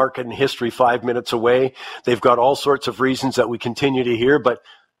greatest bull market in history 5 minutes away. They've got all sorts of reasons that we continue to hear. But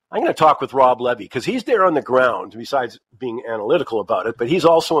I'm going to talk with Rob Levy because he's there on the ground, besides being analytical about it. But he's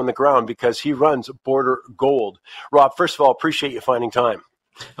also on the ground because he runs Border Gold. Rob, first of all, appreciate you finding time.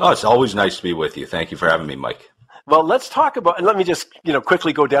 Oh, it's always nice to be with you. Thank you for having me, Mike. Well, let's talk about, and let me just,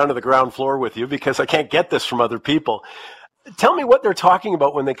 quickly go down to the ground floor with you because I can't get this from other people. Tell me what they're talking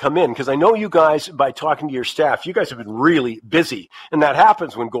about when they come in, because I know you guys, by talking to your staff, you guys have been really busy, and that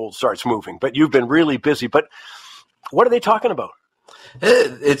happens when gold starts moving, but you've been really busy. But what are they talking about?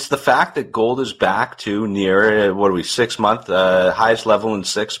 It's the fact that gold is back to near, 6-month, highest level in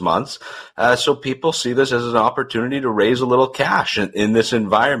 6 months. So people see this as an opportunity to raise a little cash in this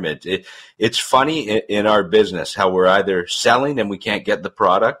environment. It's funny in our business how we're either selling and we can't get the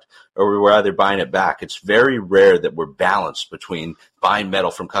product, or we're either buying it back. It's very rare that we're balanced between buying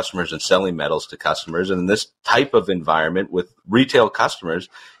metal from customers and selling metals to customers. And in this type of environment with retail customers,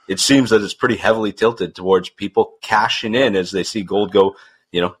 it seems that it's pretty heavily tilted towards people cashing in as they see gold go,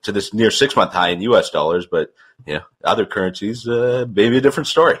 to this near 6-month high in US dollars. But, other currencies, maybe a different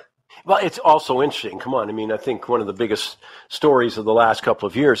story. Well, it's also interesting. Come on. I mean, I think one of the biggest stories of the last couple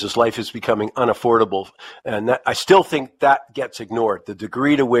of years is life is becoming unaffordable. And I still think that gets ignored. The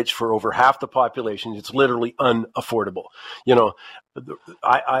degree to which for over half the population, it's literally unaffordable.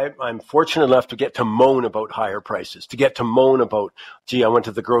 I'm fortunate enough to get to moan about higher prices, to get to moan about, I went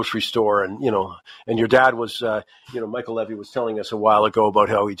to the grocery store and your dad was, Michael Levy was telling us a while ago about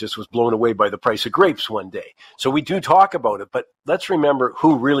how he just was blown away by the price of grapes one day. So we do talk about it, but let's remember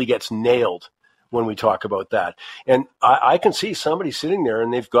who really gets nailed when we talk about that. And I can see somebody sitting there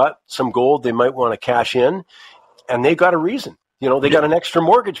and they've got some gold they might want to cash in, and they got a reason. They got an extra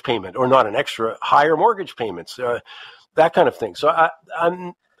mortgage payment, or not an extra, higher mortgage payments, that kind of thing. So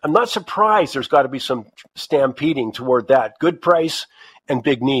I'm not surprised there's got to be some stampeding toward that good price and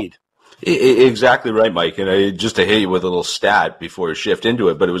big need. Exactly right, Mike. And just to hit you with a little stat before we shift into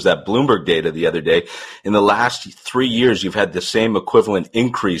it, but it was that Bloomberg data the other day. In the last 3 years, you've had the same equivalent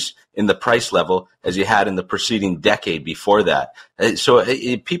increase in the price level as you had in the preceding decade before that. So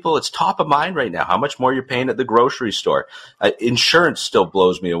people, it's top of mind right now, how much more you're paying at the grocery store. Insurance still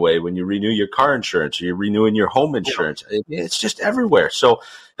blows me away when you renew your car insurance or you're renewing your home insurance. It's just everywhere. So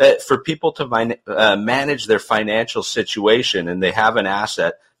for people to manage their financial situation and they have an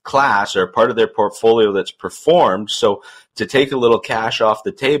asset class or part of their portfolio that's performed. So to take a little cash off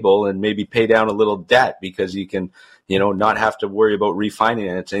the table and maybe pay down a little debt because you can, not have to worry about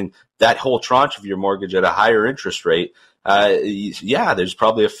refinancing that whole tranche of your mortgage at a higher interest rate. There's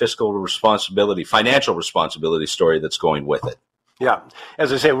probably a fiscal responsibility, financial responsibility story that's going with it. Yeah.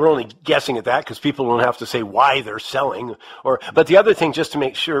 As I say, we're only guessing at that because people don't have to say why they're selling. But the other thing, just to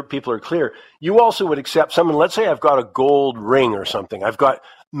make sure people are clear, you also would accept someone, let's say I've got a gold ring or something. I've got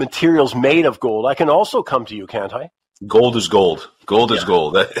materials made of gold. I can also come to you, can't I? Gold is gold. Gold is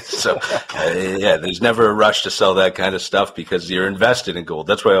gold. So, there's never a rush to sell that kind of stuff because you're invested in gold.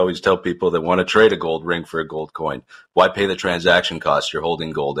 That's why I always tell people that want to trade a gold ring for a gold coin. Why pay the transaction cost? You're holding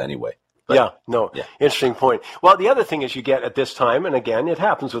gold anyway. Interesting point. Well, the other thing is you get at this time, and again, it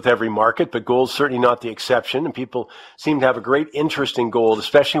happens with every market, but gold's certainly not the exception, and people seem to have a great interest in gold,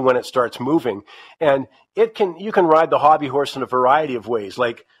 especially when it starts moving. And you can ride the hobby horse in a variety of ways,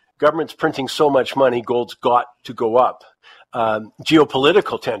 like government's printing so much money, gold's got to go up.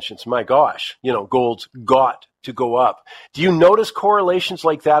 Geopolitical tensions, my gosh, gold's got to go up. Do you notice correlations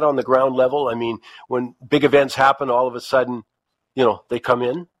like that on the ground level? I mean, when big events happen, all of a sudden, they come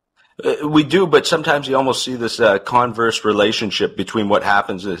in? We do, but sometimes you almost see this converse relationship between what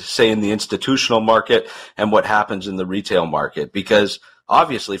happens, say, in the institutional market and what happens in the retail market. Because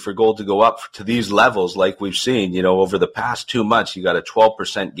obviously for gold to go up to these levels like we've seen, over the past 2 months, you got a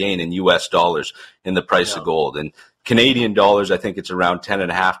 12% gain in U.S. dollars in the price of gold. And Canadian dollars, I think it's around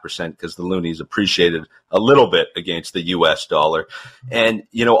 10.5% because the loonies appreciated a little bit against the U.S. dollar. And,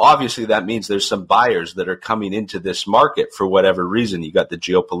 obviously that means there's some buyers that are coming into this market for whatever reason. You got the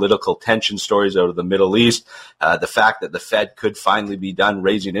geopolitical tension stories out of the Middle East, the fact that the Fed could finally be done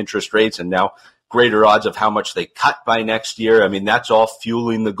raising interest rates and now greater odds of how much they cut by next year. I mean, that's all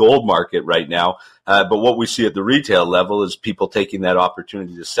fueling the gold market right now. But what we see at the retail level is people taking that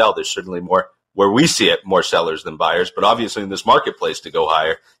opportunity to sell. There's certainly more where we see it, more sellers than buyers. But obviously in this marketplace to go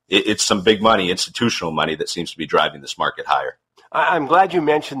higher, it's some big money, institutional money that seems to be driving this market higher. I'm glad you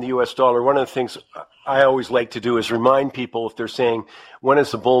mentioned the U.S. dollar. One of the things I always like to do is remind people if they're saying, when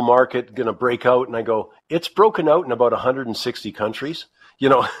is the bull market going to break out? And I go, it's broken out in about 160 countries.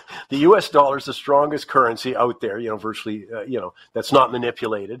 The U.S. dollar is the strongest currency out there, virtually, that's not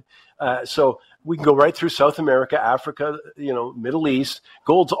manipulated. So we can go right through South America, Africa, Middle East.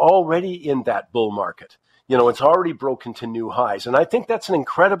 Gold's already in that bull market. It's already broken to new highs. And I think that's an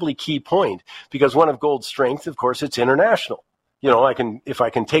incredibly key point because one of gold's strengths, of course, it's international. If I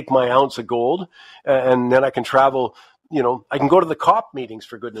can take my ounce of gold and then I can travel, I can go to the COP meetings,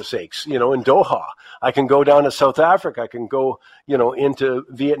 for goodness sakes, in Doha. I can go down to South Africa. I can go, into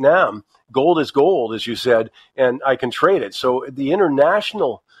Vietnam. Gold is gold, as you said, and I can trade it. So the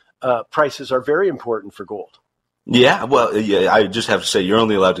international prices are very important for gold. Yeah, well, I just have to say you're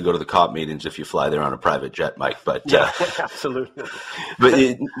only allowed to go to the COP meetings if you fly there on a private jet, Mike. But absolutely.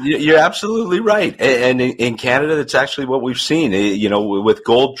 But you're absolutely right. And in Canada, that's actually what we've seen. With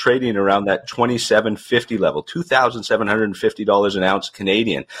gold trading around that $2,750 level, $2,750 an ounce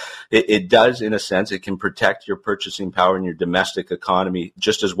Canadian, it does, in a sense, it can protect your purchasing power in your domestic economy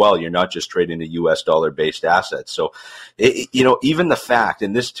just as well. You're not just trading a U.S. dollar-based asset. So, even the fact,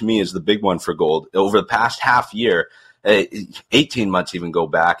 and this to me is the big one for gold, over the past half year, 18 months even go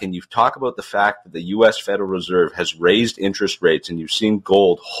back, and you talk about the fact that the U.S. Federal Reserve has raised interest rates and you've seen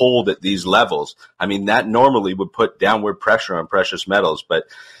gold hold at these levels. I mean, that normally would put downward pressure on precious metals, but,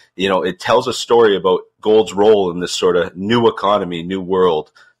 it tells a story about gold's role in this sort of new economy, new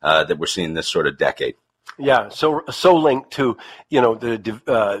world that we're seeing this sort of decade. Yeah, so linked to,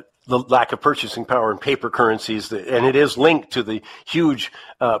 the lack of purchasing power in paper currencies, and it is linked to the huge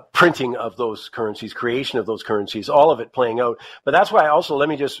printing of those currencies, creation of those currencies, all of it playing out. But that's why also, let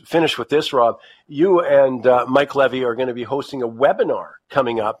me just finish with this, Rob. You and Mike Levy are going to be hosting a webinar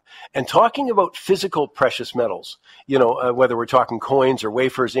coming up and talking about physical precious metals, whether we're talking coins or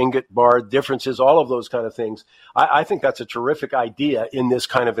wafers, ingot, bar, differences, all of those kind of things. I think that's a terrific idea in this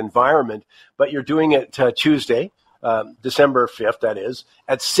kind of environment, but you're doing it Tuesday. December 5th, that is,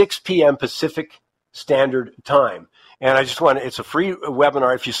 at 6 p.m. Pacific Standard Time. And I just want to, it's a free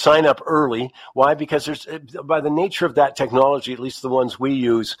webinar if you sign up early. Why? Because there's, by the nature of that technology, at least the ones we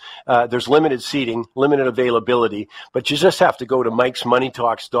use, there's limited seating, limited availability, but you just have to go to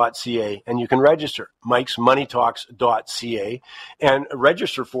mikesmoneytalks.ca and you can register, mikesmoneytalks.ca, and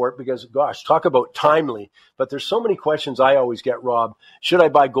register for it because, gosh, talk about timely. But there's so many questions I always get, Rob. Should I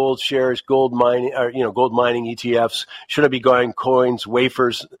buy gold shares, gold mining, or, gold mining ETFs? Should I be buying coins,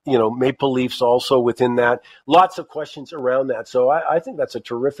 wafers, Maple Leafs also within that? Lots of questions around that. So I think that's a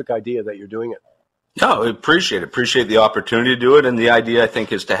terrific idea that you're doing it. No, appreciate it. Appreciate the opportunity to do it. And the idea, I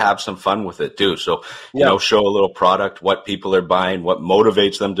think, is to have some fun with it too. So, show a little product, what people are buying, what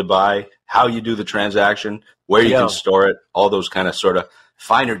motivates them to buy, how you do the transaction, where you can store it, all those kind of sort of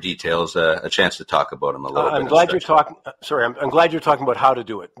finer details, a chance to talk about them a little bit. I'm glad you're talking about how to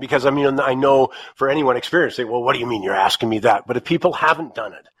do it, because I know for anyone experienced, say, well, what do you mean you're asking me that? But if people haven't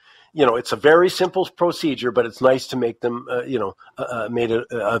done it, it's a very simple procedure, but it's nice to make them, made it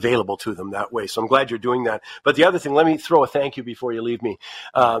available to them that way. So I'm glad you're doing that. But the other thing, let me throw a thank you before you leave me.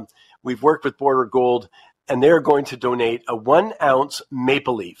 We've worked with Border Gold, and they're going to donate a 1-ounce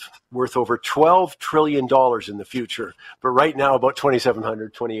maple leaf worth over $12 trillion in the future. But right now, about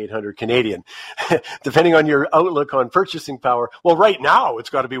 2,700, 2,800 Canadian, depending on your outlook on purchasing power. Well, right now,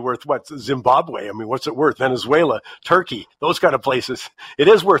 it's got to be worth what? Zimbabwe. I mean, what's it worth? Venezuela, Turkey, those kind of places. It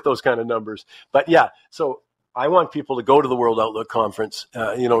is worth those kind of numbers. But yeah, so I want people to go to the World Outlook Conference.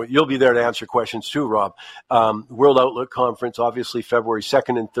 You'll be there to answer questions too, Rob. World Outlook Conference, obviously February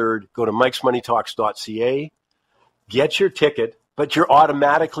 2nd and 3rd. Go to mikesmoneytalks.ca. Get your ticket, but you're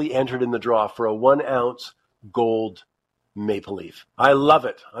automatically entered in the draw for a 1-ounce gold maple leaf. I love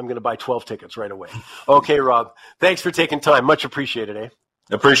it. I'm going to buy 12 tickets right away. Okay, Rob. Thanks for taking time. Much appreciated, eh?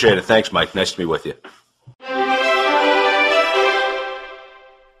 Appreciate it. Thanks, Mike. Nice to be with you.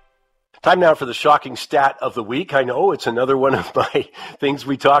 Time now for the shocking stat of the week. I know it's another one of my things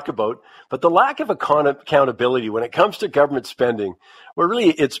we talk about, but the lack of accountability when it comes to government spending, well,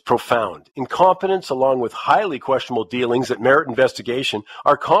 really, it's profound. Incompetence along with highly questionable dealings that merit investigation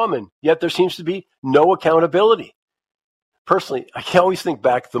are common, yet there seems to be no accountability. Personally, I can always think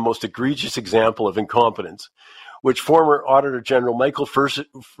back to the most egregious example of incompetence, which former Auditor General Michael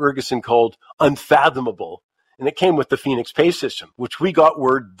Ferguson called unfathomable. And it came with the Phoenix Pay system, which we got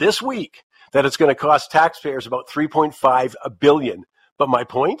word this week that it's going to cost taxpayers about $3.5 billion. But my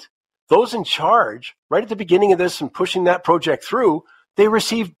point, those in charge right at the beginning of this and pushing that project through, they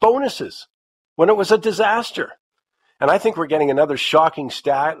received bonuses when it was a disaster. And I think we're getting another shocking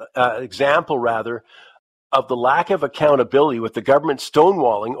example of the lack of accountability with the government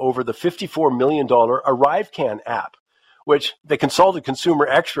stonewalling over the $54 million ArriveCan app, which the consulted consumer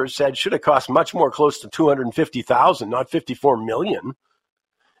experts said should have cost much more, close to $250,000, not $54 million.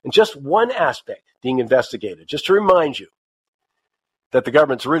 And just one aspect being investigated, just to remind you that the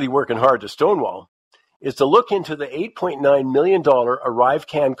government's really working hard to stonewall, is to look into the $8.9 million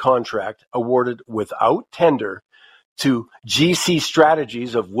ArriveCan contract awarded without tender to GC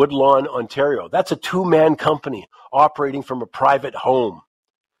Strategies of Woodlawn, Ontario. That's a two-man company operating from a private home.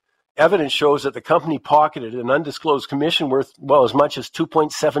 Evidence shows that the company pocketed an undisclosed commission worth, as much as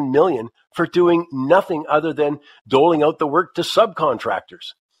 $2.7 million for doing nothing other than doling out the work to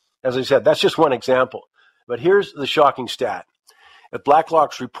subcontractors. As I said, that's just one example. But here's the shocking stat.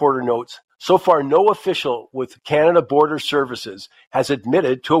 Blacklock's reporter notes, so far no official with Canada Border Services has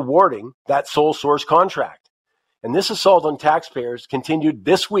admitted to awarding that sole source contract. And this assault on taxpayers continued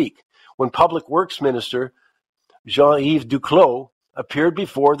this week when Public Works Minister Jean-Yves Duclos appeared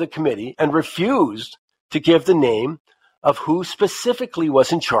before the committee and refused to give the name of who specifically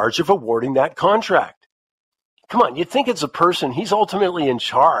was in charge of awarding that contract. Come on, you'd think it's a person, he's ultimately in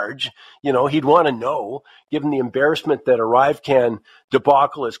charge. He'd want to know, given the embarrassment that ArriveCan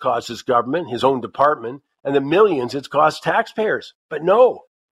debacle has caused his government, his own department, and the millions it's cost taxpayers. But no,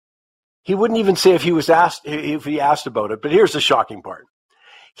 he wouldn't even say if he asked about it. But here's the shocking part.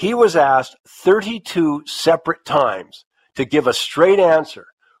 He was asked 32 separate times to give a straight answer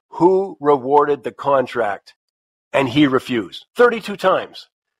who rewarded the contract, and he refused 32 times.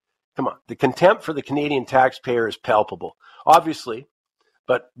 Come on, the contempt for the Canadian taxpayer is palpable, obviously,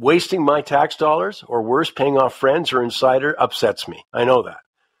 but wasting my tax dollars, or worse, paying off friends or insider, upsets me. I know that.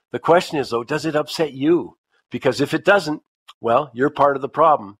 The question is, though, does it upset you? Because if it doesn't, well, you're part of the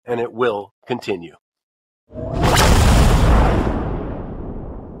problem, and it will continue.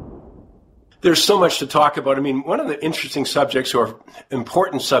 There's so much to talk about. I mean, one of the interesting subjects or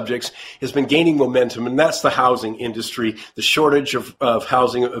important subjects has been gaining momentum, and that's the housing industry, the shortage of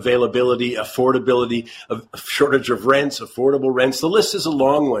housing availability, affordability, a shortage of rents, affordable rents. The list is a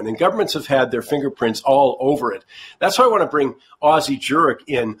long one, and governments have had their fingerprints all over it. That's why I want to bring Ozzie Jurock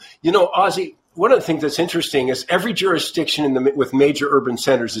in. You know, Ozzie, one of the things that's interesting is every jurisdiction with major urban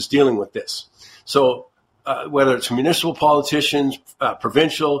centers is dealing with this. So whether it's municipal politicians,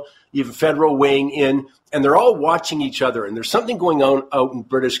 provincial, even federal weighing in, and they're all watching each other. And there's something going on out in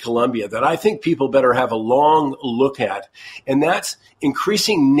British Columbia that I think people better have a long look at. And that's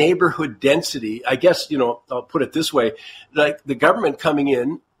increasing neighborhood density. I guess, you know, I'll put it this way, like the government coming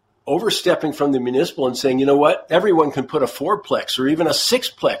in, overstepping from the municipal and saying, you know what, everyone can put a fourplex or even a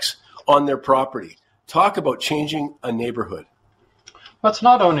sixplex on their property. Talk about changing a neighborhood. But it's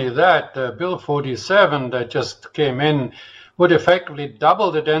not only that. Bill 47 that just came in would effectively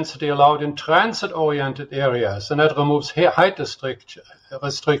double the density allowed in transit-oriented areas, and that removes height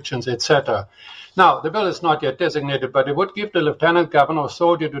restrictions, etc. Now, the bill is not yet designated, but it would give the Lieutenant Governor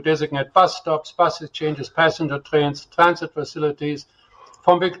authority to designate bus stops, bus exchanges, passenger trains, transit facilities.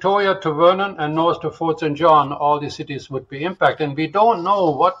 From Victoria to Vernon and north to Fort St. John, all these cities would be impacted. And we don't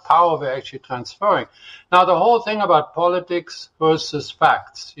know what power we're actually transferring. Now, the whole thing about politics versus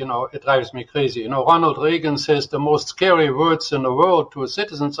facts, you know, it drives me crazy. You know, Ronald Reagan says the most scary words in the world to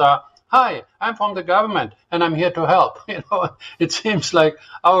citizens are, "Hi, I'm from the government and I'm here to help." You know, it seems like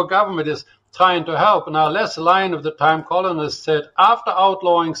our government is trying to help. Now, Les Lyon of the Time columnist said, after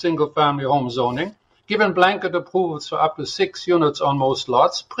outlawing single-family home zoning, given blanket approvals for up to 6 units on most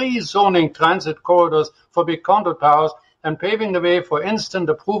lots, pre-zoning transit corridors for big condo towers, and paving the way for instant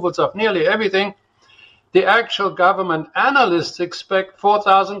approvals of nearly everything, the actual government analysts expect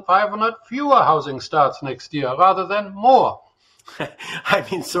 4,500 fewer housing starts next year rather than more. I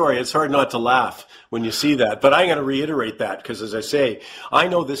mean, sorry, it's hard not to laugh when you see that. But I'm going to reiterate that because, as I say, I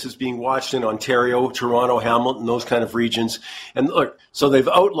know this is being watched in Ontario, Toronto, Hamilton, those kind of regions. And look, so they've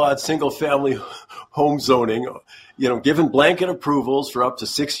outlawed single-family home zoning, you know, given blanket approvals for up to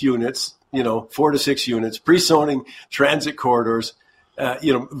 6 units, you know, 4 to 6 units, pre-zoning transit corridors,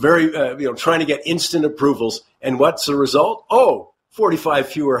 trying to get instant approvals. And what's the result? 45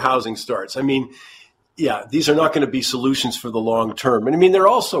 fewer housing starts. I mean, yeah, these are not going to be solutions for the long term. And I mean, they're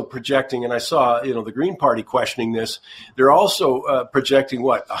also projecting, and I saw, you know, the Green Party questioning this, they're also projecting,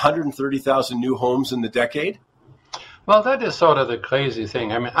 130,000 new homes in the decade? Well, that is sort of the crazy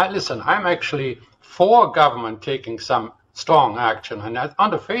thing. I mean, I'm actually for government taking some strong action. And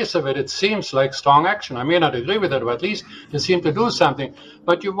on the face of it, it seems like strong action. I may not agree with it, but at least they seem to do something.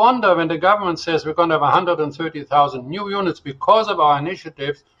 But you wonder when the government says we're going to have 130,000 new units because of our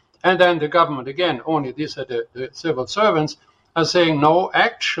initiatives, and then the government, again, only these are the civil servants, are saying, no,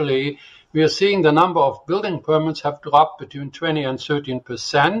 actually, we are seeing the number of building permits have dropped between 20 and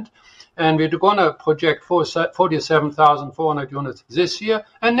 13%. And we're going to project 47,400 units this year,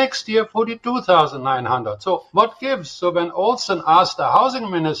 and next year 42,900. So what gives? So when Olson asked the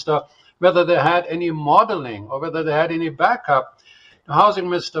housing minister whether they had any modeling or whether they had any backup, the housing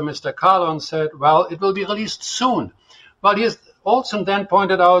minister, Mr. Carlon, said, well, it will be released soon. But Olson then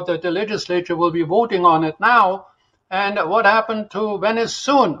pointed out that the legislature will be voting on it now. And what happened to when is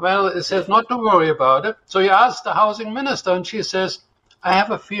soon? Well, it says not to worry about it. So he asked the housing minister, and she says, I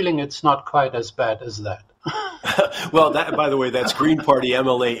have a feeling it's not quite as bad as that. Well, that, by the way, that's Green Party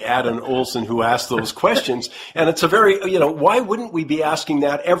MLA Adam Olson who asked those questions. And it's a very, why wouldn't we be asking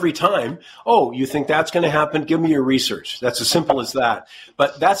that every time? Oh, you think that's going to happen? Give me your research. That's as simple as that.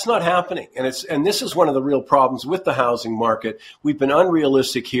 But that's not happening. And this is one of the real problems with the housing market. We've been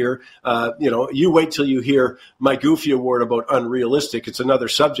unrealistic here. You wait till you hear my Goofy Award about unrealistic. It's another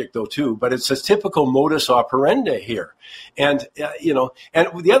subject, though, too. But it's a typical modus operandi here. And, and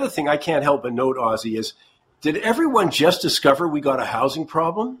the other thing I can't help but note, Ozzie, is, did everyone just discover we got a housing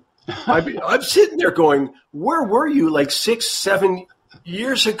problem? I'm sitting there going, where were you like 6-7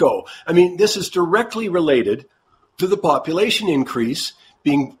 years ago? I mean, this is directly related to the population increase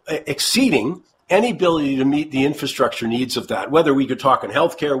exceeding any ability to meet the infrastructure needs of that. Whether we could talk in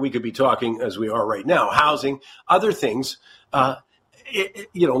healthcare, we could be talking, as we are right now, housing, other things.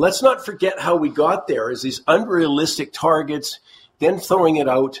 Let's not forget how we got there as these unrealistic targets, then throwing it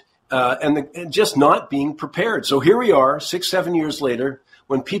out. And just not being prepared. So here we are 6-7 years later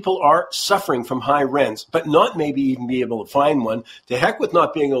when people are suffering from high rents, but not maybe even be able to find one. To heck with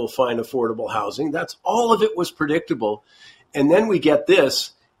not being able to find affordable housing. That's all of it was predictable. And then we get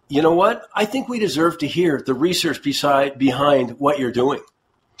this. You know what? I think we deserve to hear the research behind what you're doing.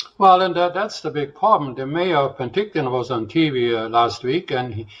 Well, and that's the big problem. The mayor of Penticton was on TV last week,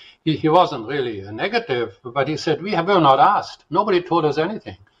 and he wasn't really negative, but he said, we were not asked. Nobody told us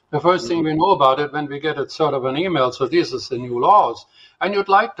anything. The first thing we know about it when we get it sort of an email, so this is the new laws. And you'd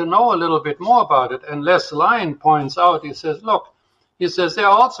like to know a little bit more about it. And Les Lyon points out, he says, look, he says they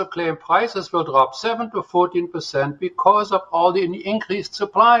also claim prices will drop 7 to 14% because of all the increased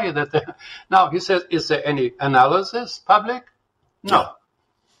supply. Now, he says, is there any analysis, public? No.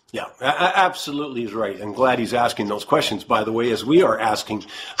 Yeah, absolutely is right. I'm glad he's asking those questions, by the way, as we are asking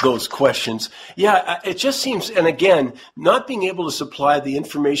those questions. Yeah, it just seems, and again, not being able to supply the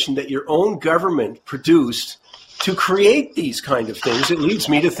information that your own government produced to create these kind of things, it leads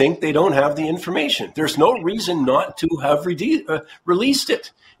me to think they don't have the information. There's no reason not to have released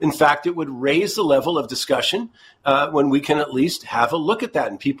it. In fact, it would raise the level of discussion when we can at least have a look at that,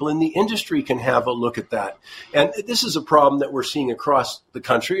 and people in the industry can have a look at that. And this is a problem that we're seeing across the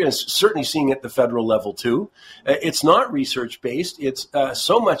country, and certainly seeing at the federal level too. It's not research-based. It's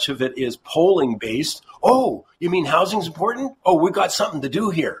so much of it is polling-based. Oh, you mean housing's important? Oh, we've got something to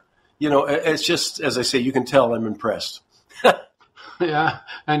do here. You know, it's just, as I say, you can tell I'm impressed. Yeah,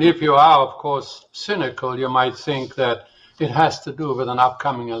 and if you are, of course, cynical, you might think that it has to do with an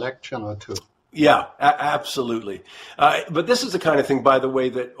upcoming election or two. Yeah, absolutely. But this is the kind of thing, by the way,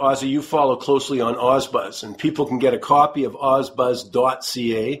 that, Ozzy, you follow closely on OzBuzz, and people can get a copy of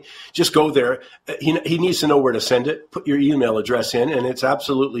ozbuzz.ca. Just go there. He needs to know where to send it. Put your email address in, and it's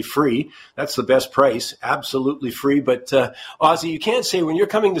absolutely free. That's the best price, absolutely free. But, Ozzy, you can't say when you're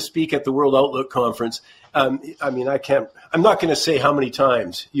coming to speak at the World Outlook Conference, I'm not going to say how many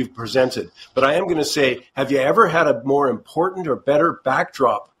times you've presented, but I am going to say, have you ever had a more important or better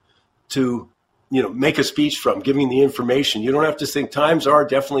backdrop to make a speech from, giving the information? You don't have to think. Times are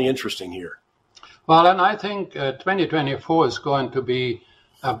definitely interesting here. Well, and I think 2024 is going to be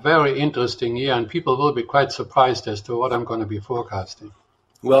a very interesting year, and people will be quite surprised as to what I'm going to be forecasting.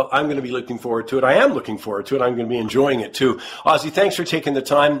 Well, I'm going to be looking forward to it. I am looking forward to it. I'm going to be enjoying it too. Ozzy, thanks for taking the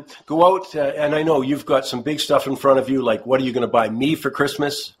time. Go out, and I know you've got some big stuff in front of you, like what are you going to buy me for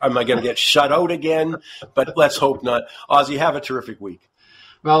Christmas? Am I going to get shut out again? But let's hope not. Ozzy, have a terrific week.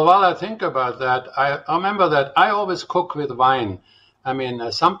 Well, while I think about that, I remember that I always cook with wine. I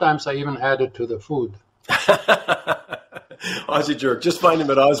mean, sometimes I even add it to the food. Ozzy Jerk. Just find him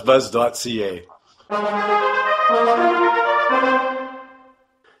at ozbuzz.ca.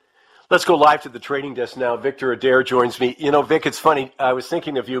 Let's go live to the trading desk now. Victor Adair joins me. You know, Vic, it's funny. I was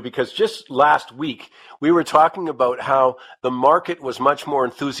thinking of you because just last week we were talking about how the market was much more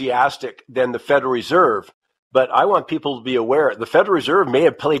enthusiastic than the Federal Reserve. But I want people to be aware the Federal Reserve may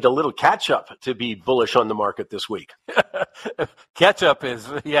have played a little catch-up to be bullish on the market this week. Catch-up is,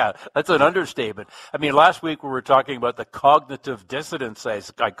 that's an understatement. I mean, last week we were talking about the cognitive dissonance,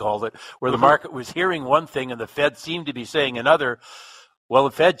 as I called it, where the market was hearing one thing and the Fed seemed to be saying another. Well,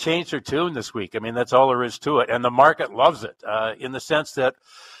 the Fed changed their tune this week. I mean, that's all there is to it. And the market loves it in the sense that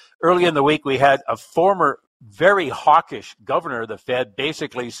early in the week we had a former very hawkish governor of the Fed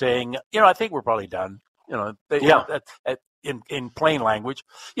basically saying, I think we're probably done. In plain language,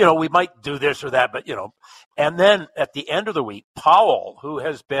 we might do this or that, but, and then at the end of the week, Powell, who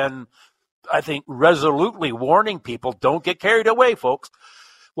has been, I think, resolutely warning people, don't get carried away, folks.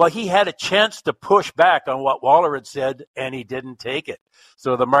 Well, he had a chance to push back on what Waller had said, and he didn't take it.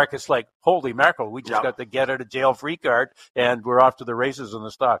 So the market's like, holy mackerel, we just got the get out of jail free card, and we're off to the races in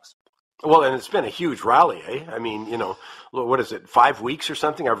the stocks. Well, and it's been a huge rally, eh? I mean, what is it, 5 weeks or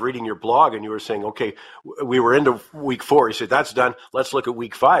something? I was reading your blog, and you were saying, okay, we were into week 4. You said, that's done. Let's look at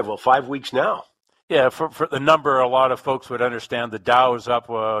week 5. Well, 5 weeks now. Yeah, for the number, a lot of folks would understand the Dow is up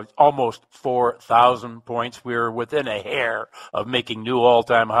almost 4,000 points. We're within a hair of making new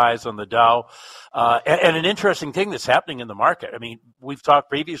all-time highs on the Dow. And an interesting thing that's happening in the market. I mean, we've talked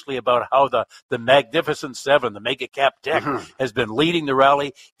previously about how the Magnificent Seven, the mega cap tech, has been leading the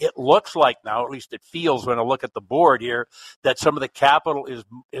rally. It looks like now, at least it feels when I look at the board here, that some of the capital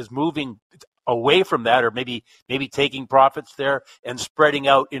is moving away from that, or maybe taking profits there and spreading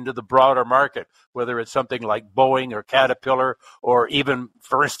out into the broader market, whether it's something like Boeing or Caterpillar, or even,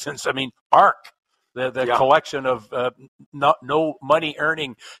 for instance, ARC, the collection of no money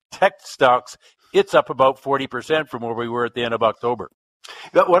earning tech stocks. It's up about 40% from where we were at the end of October.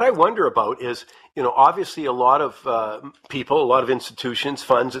 But what I wonder about is, obviously a lot of people, a lot of institutions,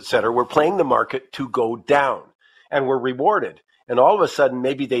 funds, et cetera, were playing the market to go down and were rewarded. And all of a sudden,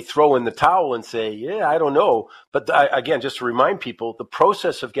 maybe they throw in the towel and say, yeah, I don't know. But again, just to remind people, the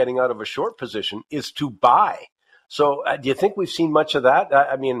process of getting out of a short position is to buy. So do you think we've seen much of that?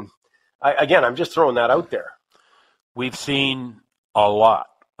 Again, I'm just throwing that out there. We've seen a lot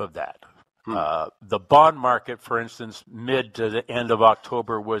of that. The bond market, for instance, mid to the end of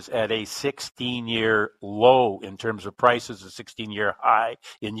October was at a 16-year low in terms of prices, a 16-year high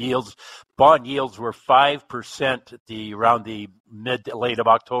in yields. Bond yields were 5% around the mid to late of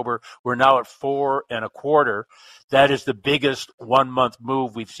October. We're now at 4.25%. That is the biggest 1-month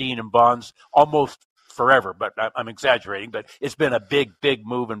move we've seen in bonds almost forever, but I'm exaggerating, but it's been a big, big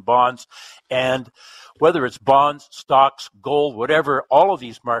move in bonds. And whether it's bonds, stocks, gold, whatever, all of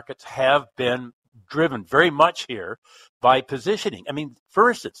these markets have been driven very much here by positioning. I mean, for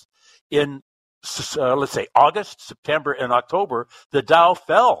instance, in, let's say, August, September, and October, the Dow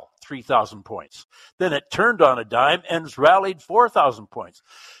fell 3,000 points. Then it turned on a dime and rallied 4,000 points.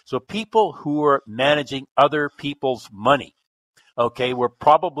 So people who are managing other people's money, okay, we're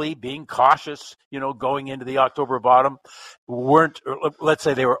probably being cautious, going into the October bottom, let's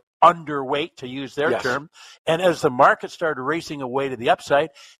say they were underweight, to use their term. And as the market started racing away to the upside,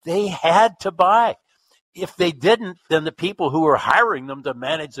 they had to buy. If they didn't, then the people who are hiring them to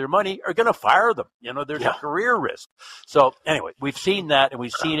manage their money are going to fire them. There's a career risk. So anyway, we've seen that, and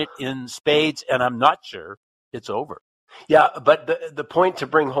we've seen it in spades, and I'm not sure it's over. Yeah, but the point to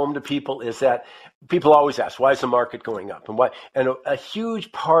bring home to people is that people always ask, why is the market going up? And a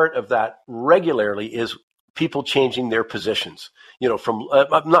huge part of that regularly is people changing their positions, from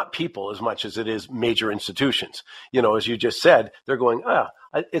not people as much as it is major institutions. As you just said, they're going,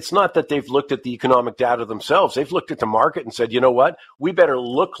 it's not that they've looked at the economic data themselves. They've looked at the market and said, you know what, we better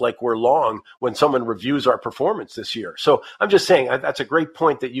look like we're long when someone reviews our performance this year. So I'm just saying that's a great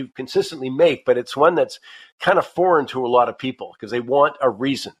point that you consistently make, but it's one that's kind of foreign to a lot of people because they want a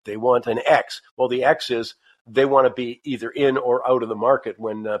reason. They want an X. Well, the X is they want to be either in or out of the market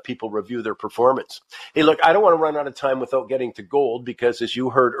when people review their performance. Hey, look, I don't want to run out of time without getting to gold because, as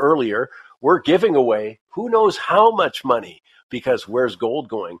you heard earlier, we're giving away who knows how much money because where's gold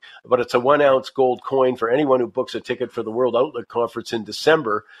going? But it's a 1-ounce gold coin for anyone who books a ticket for the World Outlook Conference in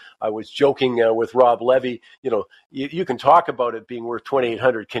December. I was joking with Rob Levy. You can talk about it being worth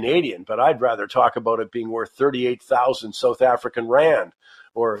 2,800 Canadian, but I'd rather talk about it being worth 38,000 South African rand,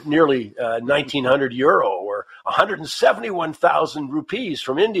 or nearly 1,900 euro, or 171,000 rupees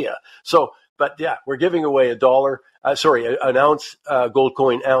from India. So, but yeah, we're giving away an ounce, gold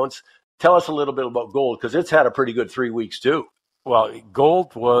coin ounce. Tell us a little bit about gold, because it's had a pretty good 3 weeks too. Well,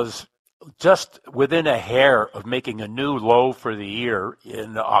 gold was just within a hair of making a new low for the year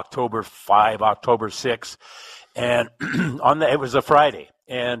in October 5, October 6. And it was a Friday.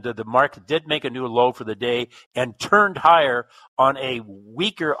 And the market did make a new low for the day and turned higher on a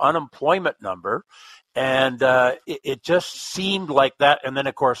weaker unemployment number. And it just seemed like that. And then,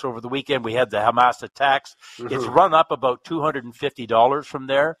 of course, over the weekend, we had the Hamas attacks. Mm-hmm. It's run up about $250 from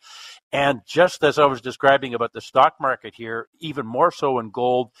there. And just as I was describing about the stock market here, even more so in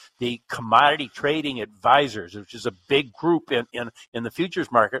gold, the commodity trading advisors, which is a big group in the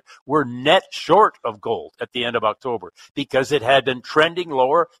futures market, were net short of gold at the end of October because it had been trending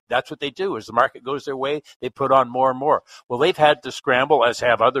lower. That's what they do. As the market goes their way, they put on more and more. Well, they've had to scramble, as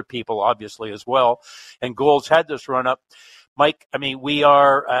have other people, obviously, as well. And gold's had this run up. Mike, I mean, we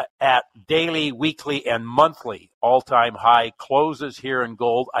are at daily, weekly, and monthly all-time high closes here in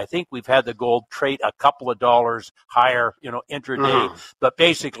gold. I think we've had the gold trade a couple of dollars higher, intraday. Mm-hmm. But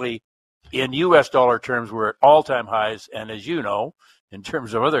basically, in U.S. dollar terms, we're at all-time highs. And as you know, in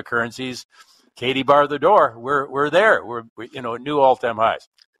terms of other currencies, Katie bar the door. We're there. We're new all-time highs.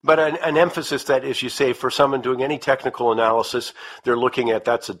 But an emphasis that, as you say, for someone doing any technical analysis, they're looking at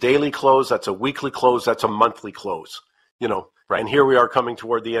that's a daily close, that's a weekly close, that's a monthly close. Right. And here we are coming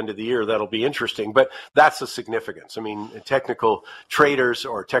toward the end of the year. That'll be interesting. But that's the significance. I mean, technical traders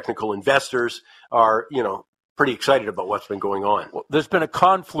or technical investors are, pretty excited about what's been going on. Well, there's been a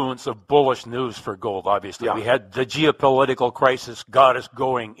confluence of bullish news for gold, obviously. Yeah. We had the geopolitical crisis got us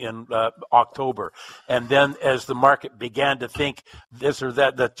going in October. And then as the market began to think this or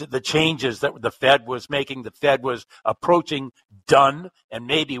that, the changes that the Fed was making, the Fed was approaching done and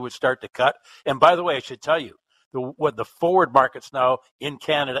maybe would start to cut. And by the way, I should tell you, the forward markets now in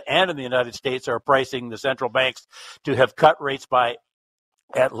Canada and in the United States are pricing the central banks to have cut rates by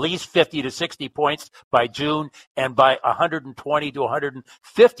at least 50 to 60 points by June and by 120 to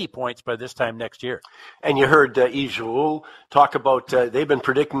 150 points by this time next year. And you heard Yves Giroux talk about, they've been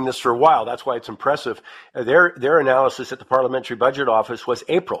predicting this for a while. That's why it's impressive. Their analysis at the Parliamentary Budget Office was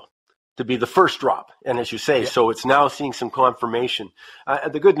April to be the first drop. And as you say, So it's now seeing some confirmation.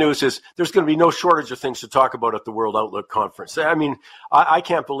 The good news is there's going to be no shortage of things to talk about at the World Outlook Conference. I mean, I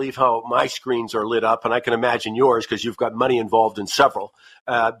can't believe how my screens are lit up, and I can imagine yours because you've got money involved in several.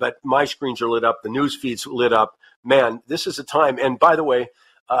 But my screens are lit up. The news feed's lit up. Man, this is a time. And by the way,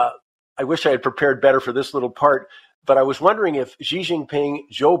 I wish I had prepared better for this little part, but I was wondering if Xi Jinping,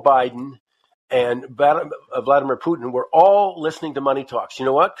 Joe Biden, and Vladimir Putin were all listening to Money Talks. You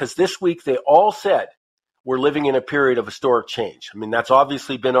know what? Because this week they all said we're living in a period of historic change. I mean, that's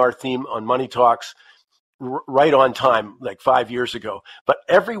obviously been our theme on Money Talks right on time, like 5 years ago. But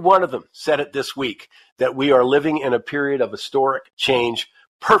every one of them said it this week, that we are living in a period of historic change.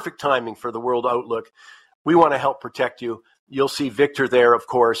 Perfect timing for the world outlook. We want to help protect you. You'll see Victor there, of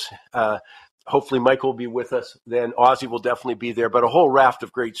course. Hopefully Michael will be with us. Then Ozzy will definitely be there, but a whole raft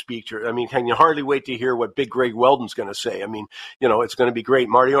of great speakers. I mean, can you hardly wait to hear what Big Greg Weldon's going to say? I mean, you know, it's going to be great.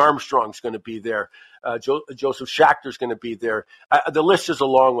 Marty Armstrong's going to be there. Joseph Schachter's going to be there. The list is a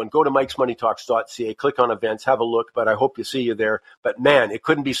long one. Go to mikesmoneytalks.ca, click on events, have a look, but I hope you see you there. But man, it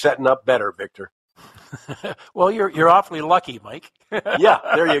couldn't be setting up better, Victor. Well, you're awfully lucky, Mike. Yeah,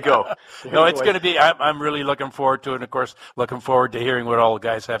 there you go. No, it's going to be, I'm really looking forward to it. And of course, looking forward to hearing what all the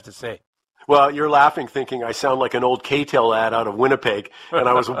guys have to say. Well, you're laughing, thinking I sound like an old K-Tel ad out of Winnipeg, and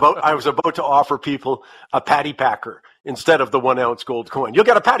I was about to offer people a Paddy Packer instead of the 1 ounce gold coin. You'll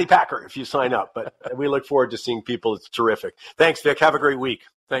get a Paddy Packer if you sign up, but we look forward to seeing people. It's terrific. Thanks, Vic. Have a great week.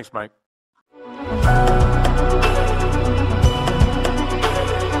 Thanks, Mike.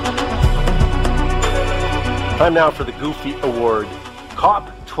 Time now for the Goofy Award,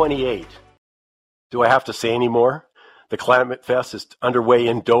 COP28. Do I have to say any more? The Climate Fest is underway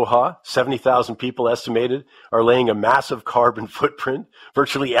in Doha. 70,000 people estimated are laying a massive carbon footprint.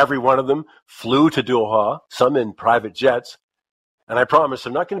 Virtually every one of them flew to Doha, some in private jets. And I promise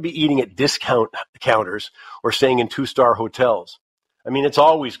I'm not going to be eating at discount counters or staying in 2-star hotels. I mean, it's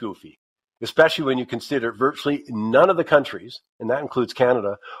always goofy, especially when you consider virtually none of the countries, and that includes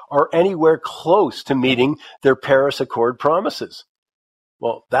Canada, are anywhere close to meeting their Paris Accord promises.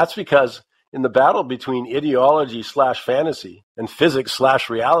 Well, that's because in the battle between ideology/fantasy and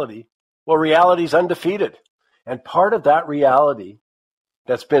physics/reality, well, reality's undefeated. And part of that reality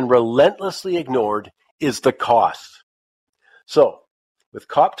that's been relentlessly ignored is the cost. So, with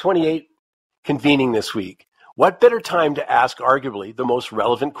COP28 convening this week, what better time to ask arguably the most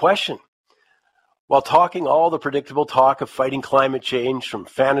relevant question? While talking all the predictable talk of fighting climate change from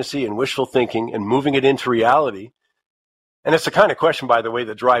fantasy and wishful thinking and moving it into reality, and it's the kind of question, by the way,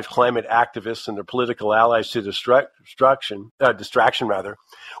 that drives climate activists and their political allies to distraction,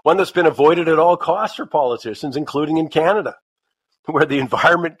 one that's been avoided at all costs for politicians, including in Canada, where the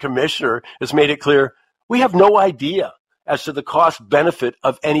Environment Commissioner has made it clear we have no idea as to the cost-benefit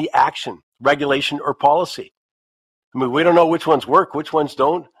of any action, regulation, or policy. I mean, we don't know which ones work, which ones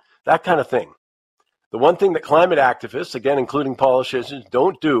don't, that kind of thing. The one thing that climate activists, again, including politicians,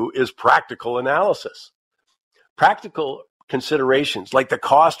 don't do is practical analysis. Practical considerations like the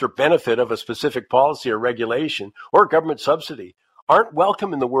cost or benefit of a specific policy or regulation or government subsidy aren't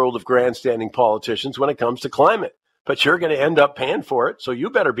welcome in the world of grandstanding politicians when it comes to climate, but you're going to end up paying for it, so you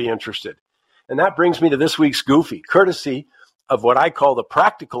better be interested. And that brings me to this week's Goofy, courtesy of what I call the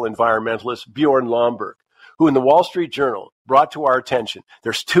practical environmentalist Bjorn Lomborg, who in the Wall Street Journal brought to our attention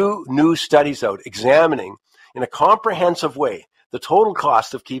there's 2 new studies out examining in a comprehensive way the total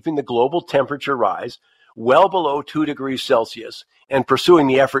cost of keeping the global temperature rise well below 2 degrees Celsius and pursuing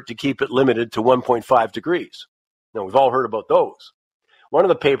the effort to keep it limited to 1.5 degrees. Now, we've all heard about those. One of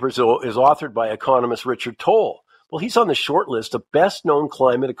the papers is authored by economist Richard Tol. Well, he's on the short list of best-known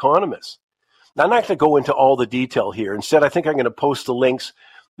climate economists. Now, I'm not going to go into all the detail here. Instead, I think I'm going to post the links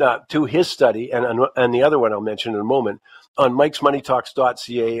to his study and the other one I'll mention in a moment on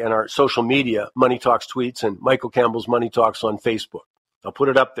mikesmoneytalks.ca and our social media, Money Talks tweets, and Michael Campbell's Money Talks on Facebook. I'll put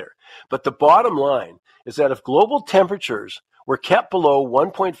it up there. But the bottom line is that if global temperatures were kept below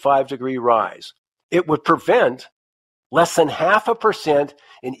 1.5 degree rise, it would prevent less than 0.5%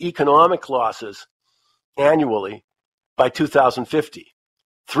 in economic losses annually by 2050,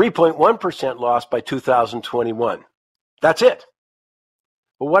 3.1% loss by 2021. That's it.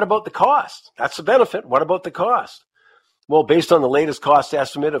 But what about the cost? That's the benefit. What about the cost? Well, based on the latest cost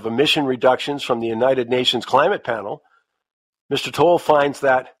estimate of emission reductions from the United Nations Climate Panel, Mr. Tol finds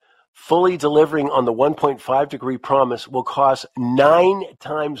that fully delivering on the 1.5 degree promise will cost 9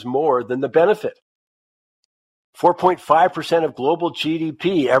 times more than the benefit. 4.5% of global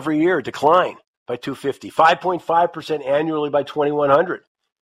GDP every year decline by 2050, 5.5% annually by 2100.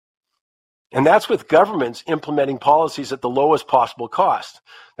 And that's with governments implementing policies at the lowest possible cost.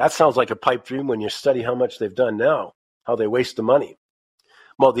 That sounds like a pipe dream when you study how much they've done now, how they waste the money.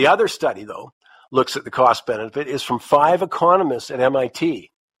 Well, the other study, though, looks at the cost benefit is from 5 economists at MIT.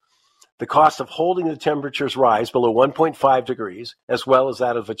 the cost of holding the temperatures rise below 1.5 degrees, as well as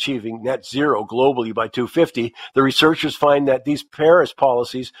that of achieving net zero globally by 2050, the researchers find that these Paris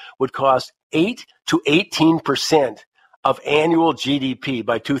policies would cost 8 to 18% of annual GDP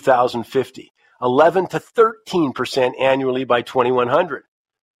by 2050, 11 to 13% annually by 2100.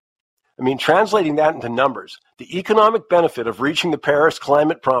 I mean, translating that into numbers, the economic benefit of reaching the Paris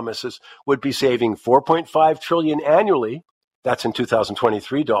climate promises would be saving $4.5 trillion annually, that's in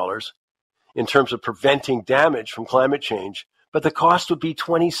 2023 dollars, in terms of preventing damage from climate change, but the cost would be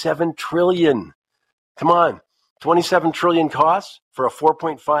 $27 trillion. Come on, $27 trillion costs for a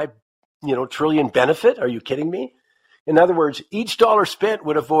 $4.5 trillion benefit? Are you kidding me? In other words, each dollar spent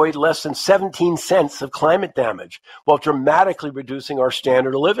would avoid less than 17 cents of climate damage while dramatically reducing our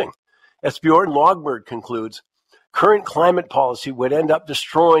standard of living. As Bjorn Logberg concludes, current climate policy would end up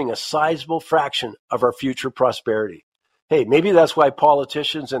destroying a sizable fraction of our future prosperity. Hey, maybe that's why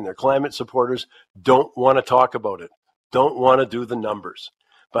politicians and their climate supporters don't want to talk about it, don't want to do the numbers.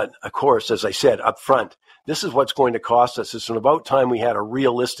 But of course, as I said up front, this is what's going to cost us. It's about time we had a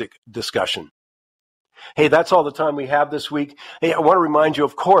realistic discussion. Hey, that's all the time we have this week. Hey, I want to remind you,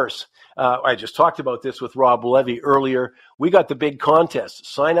 of course, I just talked about this with Rob Levy earlier. We got the big contest.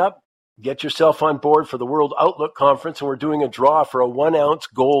 Sign up, get yourself on board for the World Outlook Conference, and we're doing a draw for a 1-ounce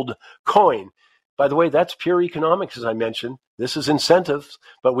gold coin. By the way, that's pure economics, as I mentioned. This is incentives,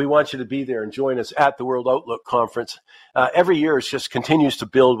 but we want you to be there and join us at the World Outlook Conference. Every year it just continues to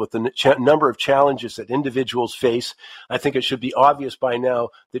build with the number of challenges that individuals face. I think it should be obvious by now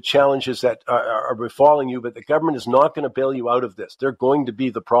the challenges that are befalling you, but the government is not going to bail you out of this. They're going to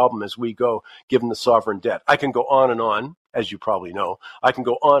be the problem as we go, given the sovereign debt. I can go on and on, as you probably know. I can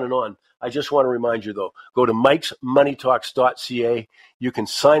go on and on. I just want to remind you, though, go to mikesmoneytalks.ca. You can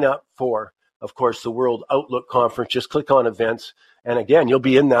sign up for, of course, the World Outlook Conference. Just click on events. And again, you'll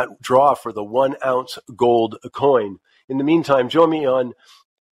be in that draw for the 1-ounce gold coin. In the meantime, join me on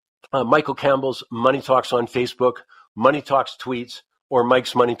Michael Campbell's Money Talks on Facebook, Money Talks tweets, or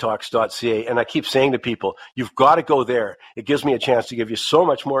mikesmoneytalks.ca. And I keep saying to people, you've got to go there. It gives me a chance to give you so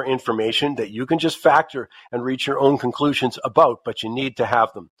much more information that you can just factor and reach your own conclusions about, but you need to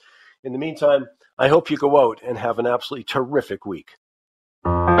have them. In the meantime, I hope you go out and have an absolutely terrific week.